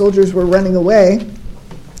Philistine soldiers were running away,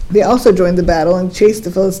 they also joined the battle and chased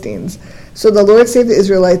the Philistines. So the Lord saved the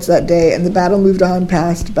Israelites that day, and the battle moved on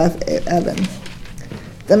past Beth-aven.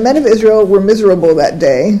 The men of Israel were miserable that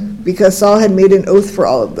day because Saul had made an oath for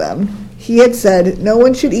all of them. He had said, "No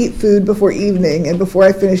one should eat food before evening and before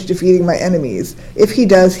I finish defeating my enemies. If he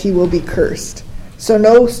does, he will be cursed." So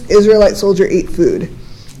no Israelite soldier ate food.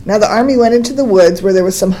 Now the army went into the woods where there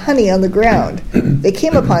was some honey on the ground. They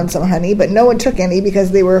came upon some honey, but no one took any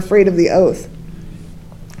because they were afraid of the oath.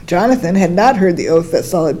 Jonathan had not heard the oath that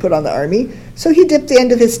Saul had put on the army, so he dipped the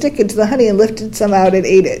end of his stick into the honey and lifted some out and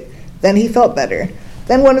ate it. Then he felt better.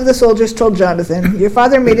 Then one of the soldiers told Jonathan, "Your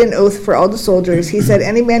father made an oath for all the soldiers. He said,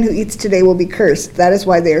 'Any man who eats today will be cursed. That is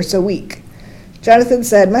why they are so weak.'" Jonathan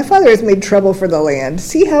said, "My father has made trouble for the land.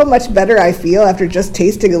 See how much better I feel after just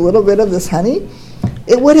tasting a little bit of this honey?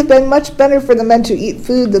 It would have been much better for the men to eat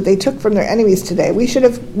food that they took from their enemies today. We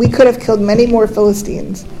could have killed many more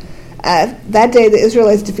Philistines." That day the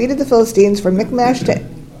Israelites defeated the Philistines from Michmash to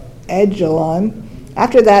Ajalon.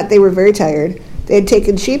 After that they were very tired. They had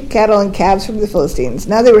taken sheep, cattle, and calves from the Philistines.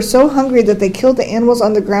 Now they were so hungry that they killed the animals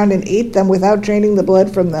on the ground and ate them without draining the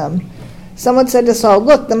blood from them. Someone said to Saul,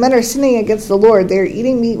 "Look, the men are sinning against the Lord. They are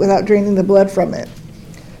eating meat without draining the blood from it."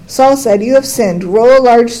 Saul said, "You have sinned. Roll a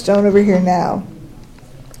large stone over here now."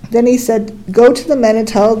 Then he said, "Go to the men and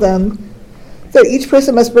tell them that each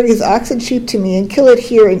person must bring his ox and sheep to me and kill it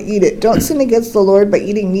here and eat it. Don't sin against the Lord by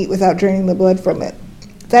eating meat without draining the blood from it."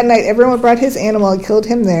 That night everyone brought his animal and killed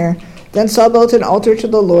him there. Then Saul built an altar to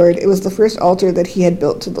the Lord. It was the first altar that he had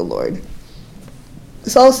built to the Lord.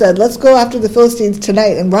 Saul said, "Let's go after the Philistines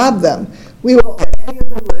tonight and rob them. We won't let any of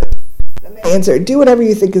them live." The men answered, "Do whatever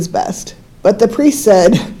you think is best." But the priest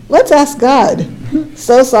said, "Let's ask God."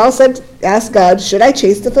 So Saul said, "Ask God, should I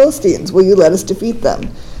chase the Philistines? Will you let us defeat them?"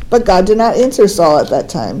 But God did not answer Saul at that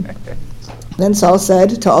time. Then Saul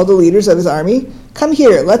said to all the leaders of his army, "Come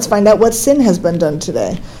here, let's find out what sin has been done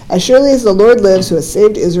today. As surely as the Lord lives who has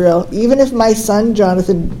saved Israel, even if my son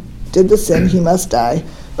Jonathan did the sin, he must die."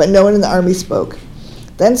 But no one in the army spoke.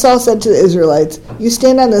 Then Saul said to the Israelites, "You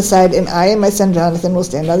stand on this side, and I and my son Jonathan will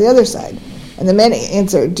stand on the other side." And the men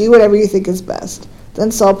answered, "Do whatever you think is best."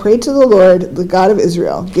 Then Saul prayed to the Lord, the God of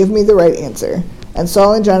Israel, "Give me the right answer." And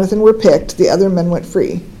Saul and Jonathan were picked, the other men went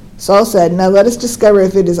free. Saul said, "Now let us discover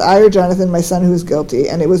if it is I or Jonathan, my son, who is guilty."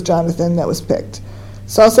 And it was Jonathan that was picked.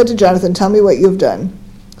 Saul said to Jonathan, "Tell me what you have done."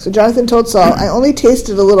 So Jonathan told Saul, "I only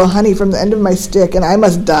tasted a little honey from the end of my stick, and I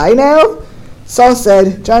must die now?" Saul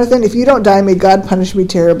said, "Jonathan, if you don't die, may God punish me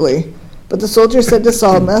terribly." But the soldier said to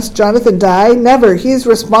Saul, "Must Jonathan die? Never. He is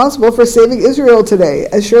responsible for saving Israel today.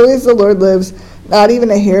 As surely as the Lord lives, not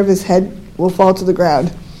even a hair of his head will fall to the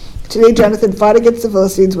ground." Today Jonathan fought against the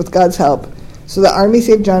Philistines with God's help. So the army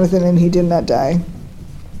saved Jonathan, and he did not die.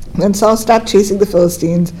 Then Saul stopped chasing the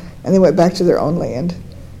Philistines, and they went back to their own land.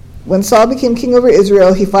 When Saul became king over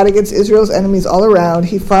Israel, he fought against Israel's enemies all around.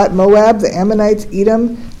 He fought Moab, the Ammonites,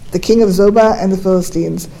 Edom, the king of Zobah, and the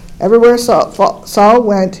Philistines. Everywhere Saul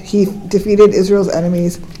went, he defeated Israel's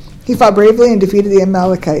enemies. He fought bravely and defeated the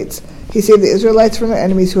Amalekites. He saved the Israelites from their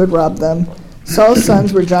enemies who had robbed them. Saul's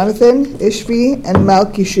sons were Jonathan, Ishvi, and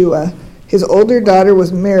Malchishua. His older daughter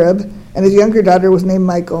was Merab, and his younger daughter was named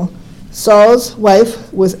Michal. Saul's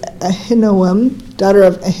wife was Ahinoam, daughter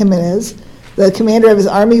of Ahimaaz. The commander of his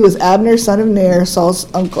army was Abner, son of Ner, Saul's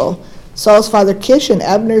uncle. Saul's father Kish and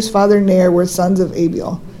Abner's father Ner were sons of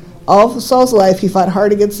Abiel. All of Saul's life he fought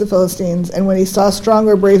hard against the Philistines, and when he saw strong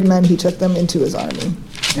or brave men, he took them into his army.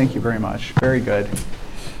 Thank you very much. Very good.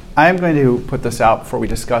 I'm going to put this out before we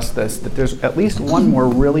discuss this, that there's at least one more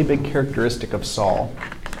really big characteristic of Saul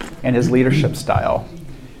and his leadership style,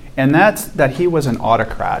 and that's that he was an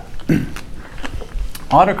autocrat.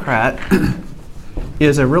 Autocrat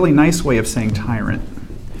is a really nice way of saying tyrant.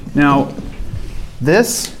 Now,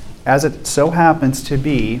 this, as it so happens to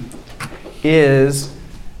be, is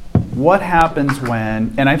what happens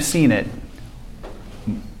when, and I've seen it,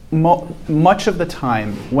 much of the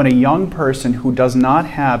time when a young person who does not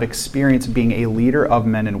have experience being a leader of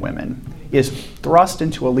men and women is thrust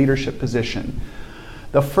into a leadership position,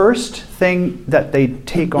 the first thing that they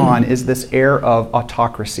take on is this air of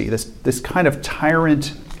autocracy, this kind of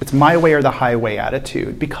tyrant, it's my way or the highway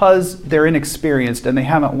attitude, because they're inexperienced and they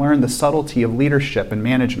haven't learned the subtlety of leadership and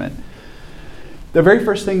management. The very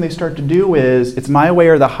first thing they start to do is, it's my way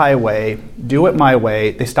or the highway, do it my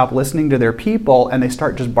way. They stop listening to their people and they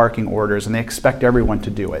start just barking orders and they expect everyone to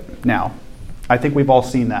do it. Now, I think we've all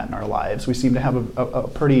seen that in our lives. We seem to have a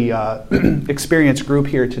pretty experienced group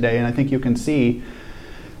here today, and I think you can see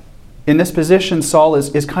in this position, Saul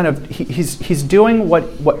is kind of, he's doing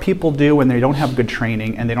what people do when they don't have good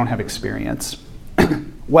training and they don't have experience.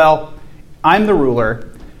 Well, I'm the ruler.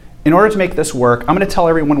 In order to make this work, I'm going to tell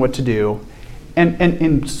everyone what to do. And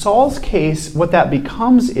in Saul's case, what that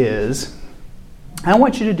becomes is, I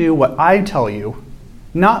want you to do what I tell you,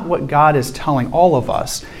 not what God is telling all of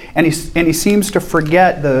us. And he seems to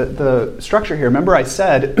forget the structure here. Remember I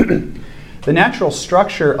said the natural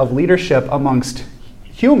structure of leadership amongst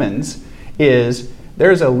humans is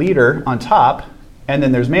there's a leader on top, and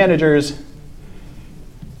then there's managers,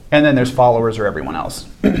 and then there's followers or everyone else.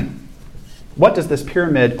 What does this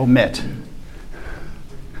pyramid omit?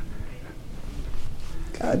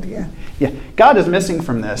 God, yeah. Yeah, God is missing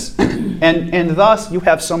from this. And thus you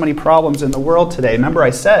have so many problems in the world today. Remember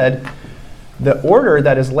I said the order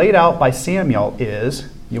that is laid out by Samuel is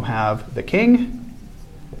you have the king,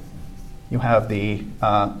 you have the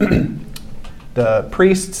the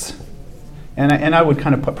priests, and I would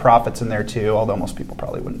kind of put prophets in there too, although most people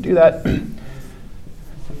probably wouldn't do that.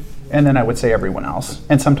 And then I would say everyone else.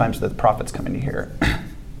 And sometimes the prophets come into here.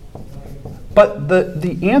 But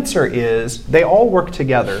the answer is they all work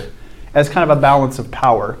together as kind of a balance of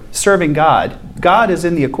power, serving God. God is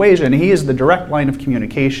in the equation. He is the direct line of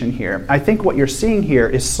communication here. I think what you're seeing here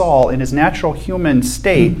is Saul in his natural human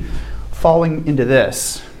state falling into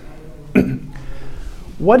this.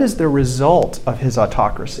 What is the result of his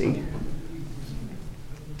autocracy?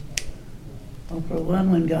 Well, for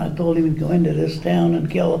one, when God told him to go into this town and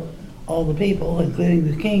kill all the people,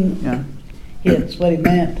 including the king, Yeah. that's what he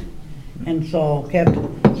meant. And Saul kept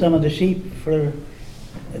some of the sheep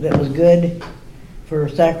that was good for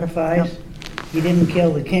sacrifice. He didn't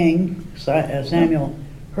kill the king. Samuel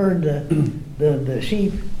heard the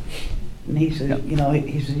sheep, and he said,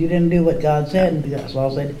 he said, you didn't do what God said. And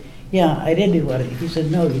Saul said, yeah, I did do what he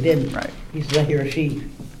said. No, you didn't. Right. He said, I hear a sheep.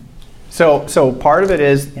 So part of it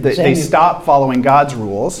is And that they Samuel- stop following God's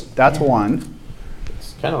rules. That's Yeah. one.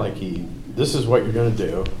 It's kind of like this is what you're going to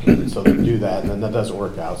do, and so they do that, and then that doesn't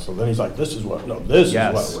work out. So then he's like, this is what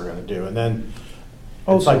Yes. we're going to do, and then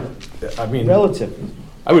Oh, it's so like, I mean, relative.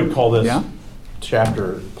 I would call this Yeah.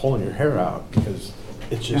 chapter pulling your hair out because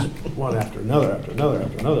it's just one after another, after another,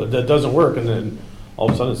 after another. That doesn't work, and then all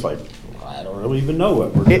of a sudden it's like, I don't really even know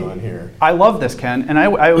what we're doing here. I love this, Ken, and I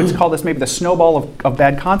would call this maybe the snowball of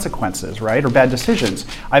bad consequences, right, or bad decisions.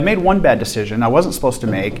 I've made one bad decision I wasn't supposed to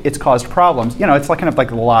make. It's caused problems. It's like kind of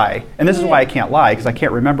like a lie, and this is why I can't lie, because I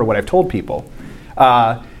can't remember what I've told people.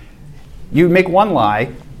 You make one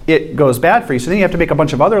lie, it goes bad for you, so then you have to make a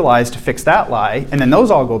bunch of other lies to fix that lie, and then those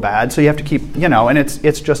all go bad, so you have to keep, and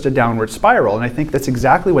it's just a downward spiral, and I think that's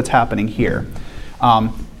exactly what's happening here.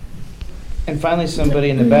 And finally, somebody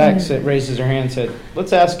in the back raises their hand and said,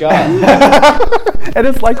 let's ask God. And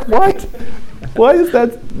it's like, what? What is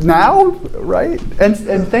that now? Right? And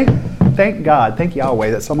thank God, thank Yahweh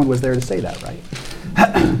that someone was there to say that, right?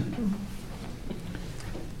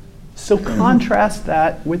 So contrast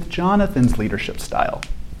that with Jonathan's leadership style.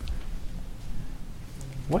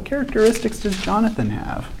 What characteristics does Jonathan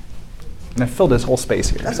have? And I filled this whole space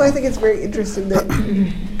here. That's why I think it's very interesting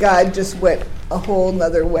that God just went a whole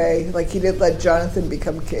nother way. Like, he didn't let Jonathan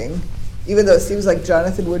become king, even though it seems like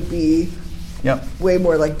Jonathan would be way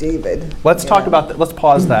more like David. Let's talk about that. Let's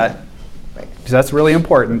pause that, because that's really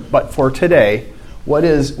important. But for today, what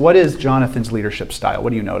is Jonathan's leadership style?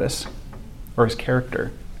 What do you notice? Or his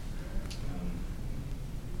character?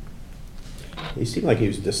 He seemed like he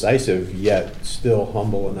was decisive, yet still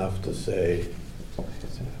humble enough to say,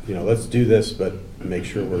 let's do this, but make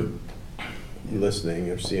sure we're listening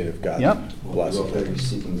or seeing if God blesses it.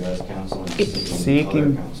 Seeking God's counsel and Seeking seeking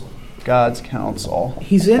other counsel. God's counsel.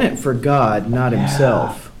 He's in it for God, not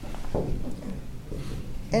himself.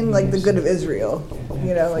 And like the good of Israel,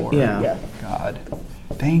 Yeah. God.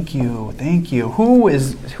 Thank you. Who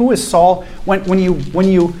is Saul? When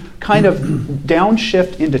you kind of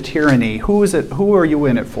downshift into tyranny, who is it? Who are you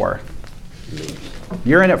in it for?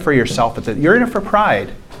 You're in it for yourself. You're in it for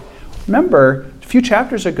pride. Remember, a few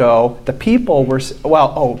chapters ago, the people were,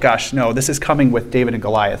 this is coming with David and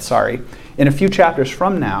Goliath, sorry. In a few chapters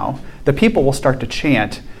from now, the people will start to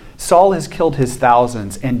chant, Saul has killed his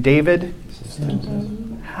thousands, and David,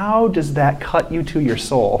 how does that cut you to your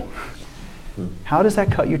soul? How does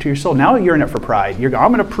that cut you to your soul? Now you're in it for pride. I'm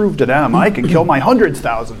going to prove to them I can kill my hundreds,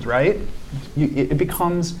 thousands, right? It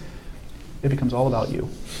becomes all about you.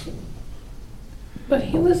 But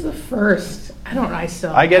he was the first. I don't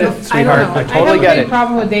know. I get it, sweetheart. I totally get it. I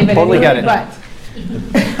have a big problem with David. Totally get it.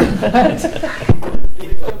 But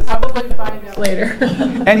we'll probably find out later.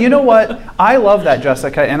 And you know what? I love that,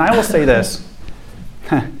 Jessica, and I will say this.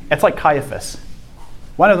 It's like Caiaphas,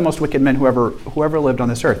 one of the most wicked men who ever lived on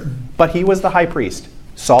this earth. But he was the high priest.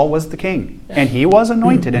 Saul was the king. And he was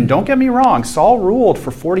anointed. And don't get me wrong, Saul ruled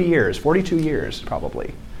for 40 years, 42 years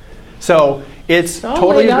probably. So Saul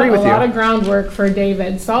totally laid agree out with a you. lot of groundwork for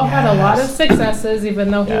David. Saul had a lot of successes, even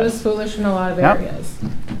though he was foolish in a lot of areas.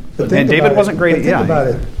 But And think David about wasn't it. great But at- think yeah. about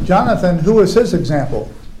it. Jonathan, who was his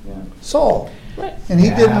example? Saul. Right. And he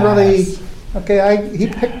didn't really, he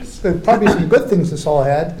picked probably some good things that Saul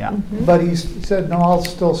had, Yeah. but he said, no, I'll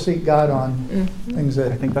still seek God on things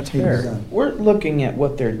that I think that's need to be fair. done. We're looking at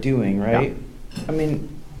what they're doing, right? I mean,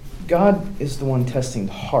 God is the one testing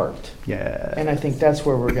the heart. Yeah. And I think that's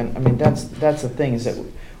where we're going to, that's the thing, is that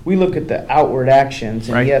we look at the outward actions,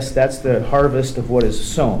 and Right. yes, that's the harvest of what is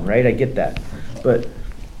sown, right? I get that. But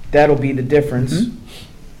that'll be the difference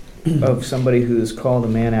of somebody who is called a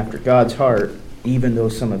man after God's heart, even though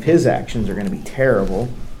some of his actions are going to be terrible.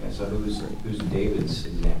 Yeah, so who's David's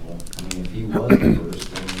example? I mean, if he was the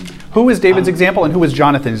first, then Who is David's example and who is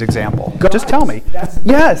Jonathan's example? Just tell me. That's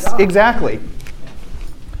Yes, God. exactly.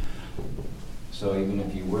 So even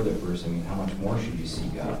if you were the first, I mean, how much more should you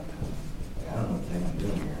seek out? I don't know what the heck I'm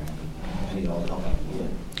doing here. I need all the help I can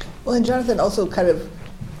get. Well, and Jonathan also kind of,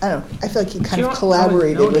 I don't know, I feel like he kind You of don't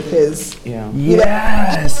collaborated always know with his. Yeah.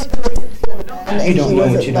 Yes. And You don't he know what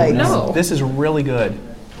wasn't you like, don't know. No. This is really good.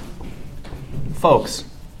 Folks,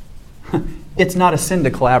 it's not a sin to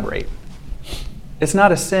collaborate. It's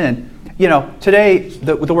not a sin. You know, today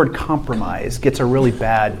the word compromise gets a really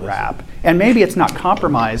bad rap. And maybe it's not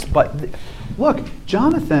compromise, but look,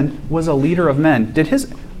 Jonathan was a leader of men.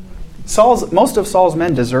 Most of Saul's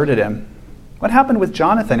men deserted him. What happened with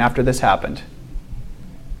Jonathan after this happened?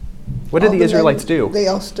 What did all the men, Israelites do? They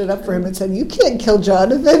all stood up for him and said, "You can't kill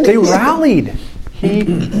Jonathan." They rallied. He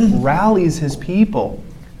rallies his people.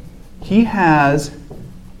 He has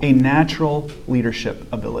a natural leadership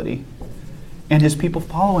ability. And his people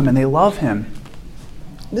follow him and they love him.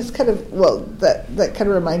 This kind of, well, that kind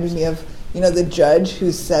of reminded me of, the judge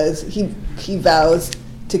who says he vows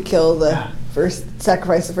to kill the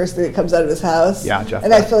sacrifice the first thing that comes out of his house. Yeah, Jephthah.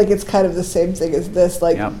 And I feel like it's kind of the same thing as this.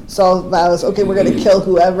 Like, Yep. Saul vows, okay, we're going to kill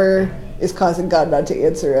whoever is causing God not to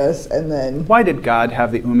answer us, and then... Why did God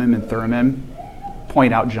have the Urim and Thummim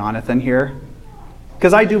point out Jonathan here?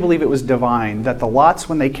 Because I do believe it was divine that the lots,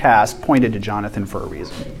 when they cast, pointed to Jonathan for a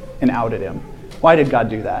reason and outed him. Why did God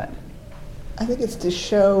do that? I think it's to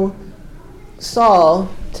show Saul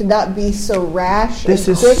to not be so rash This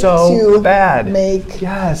and is quick so to bad. make...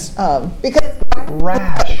 Yes. Because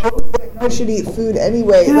Rash. no should eat food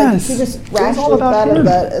anyway. Yes. Like, he just It was rashly all about thought him. of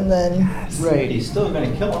that, and then... Right. He's still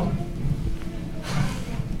going to kill him.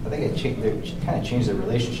 I think they kind of changed their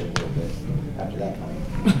relationship a little bit after that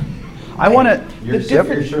point. I want to... You're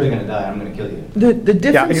surely going to die. I'm going to kill you. The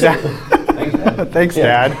difference. Yeah, exactly. Thanks, Dad. Thanks,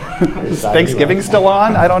 Yeah. Dad. Is Thanksgiving still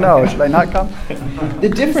on? I don't know. Should I not come? The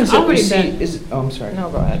difference I'll that we read see that. is. Oh, I'm sorry. No,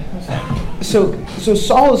 go ahead. I'm sorry. So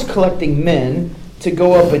Saul is collecting men to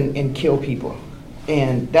go up and kill people,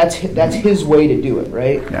 and that's his way to do it,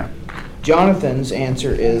 right? Yeah. Jonathan's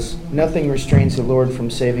answer is nothing restrains the Lord from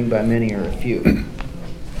saving by many or a few.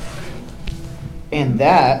 And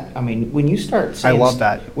that, I mean, when you start saying... I love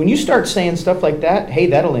that. When you start saying stuff like that, hey,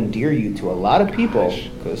 that'll endear you to a lot of people.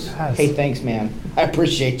 Because, Yes. hey, thanks, man. I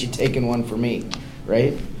appreciate you taking one for me,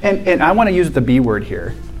 right? And I want to use the B word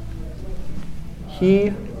here.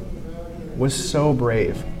 He was so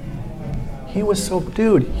brave. He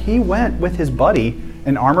went with his buddy,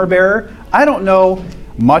 an armor bearer. I don't know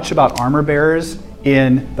much about armor bearers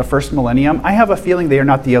in the first millennium. I have a feeling they are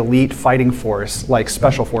not the elite fighting force like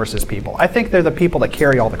special forces people. I think they're the people that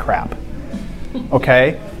carry all the crap.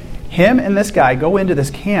 Okay? Him and this guy go into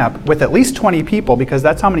this camp with at least 20 people because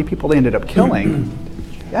that's how many people they ended up killing.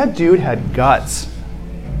 That dude had guts.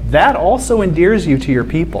 That also endears you to your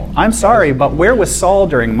people. I'm sorry, but where was Saul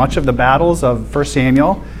during much of the battles of 1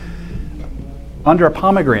 Samuel? Under a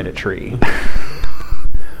pomegranate tree.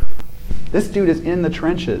 This dude is in the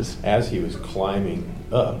trenches. As he was climbing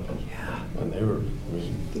up, and they were,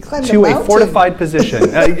 He climbed To a mountain. fortified position.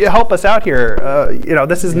 Help us out here.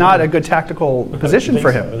 This is not a good tactical position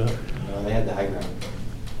for him. They had the high ground.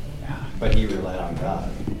 But he relied on God.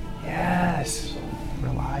 Yes.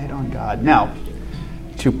 Relied on God. Now,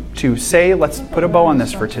 to say, let's put a bow on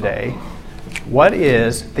this for today. What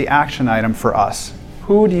is the action item for us?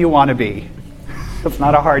 Who do you want to be? It's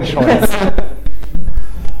not a hard choice.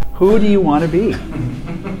 Who do you want to be?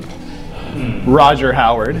 Roger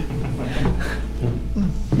Howard.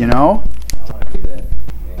 You know? I want to be that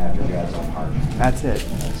after God's own heart. That's it.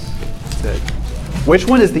 That's it. Which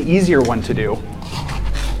one is the easier one to do?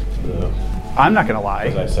 I'm not going to lie.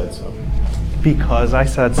 as I said so. Because I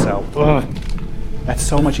said so. Ugh. That's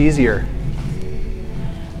so much easier.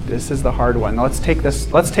 This is the hard one. Let's take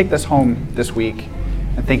this home this week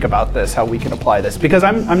and think about this, how we can apply this. Because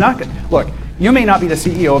I'm not going to... Look, you may not be the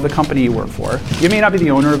CEO of the company you work for. You may not be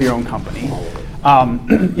the owner of your own company.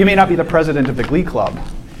 You may not be the president of the Glee Club.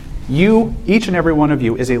 You, each and every one of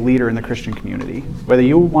you, is a leader in the Christian community. Whether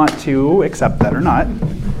you want to accept that or not,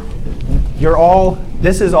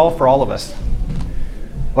 this is all for all of us.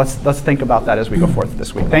 Let's think about that as we go forth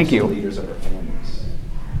this week. Thank Also you. leaders of our families,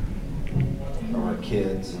 or our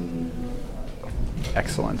kids, and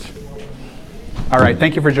Excellent. All right,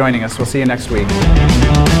 thank you for joining us. We'll see you next week.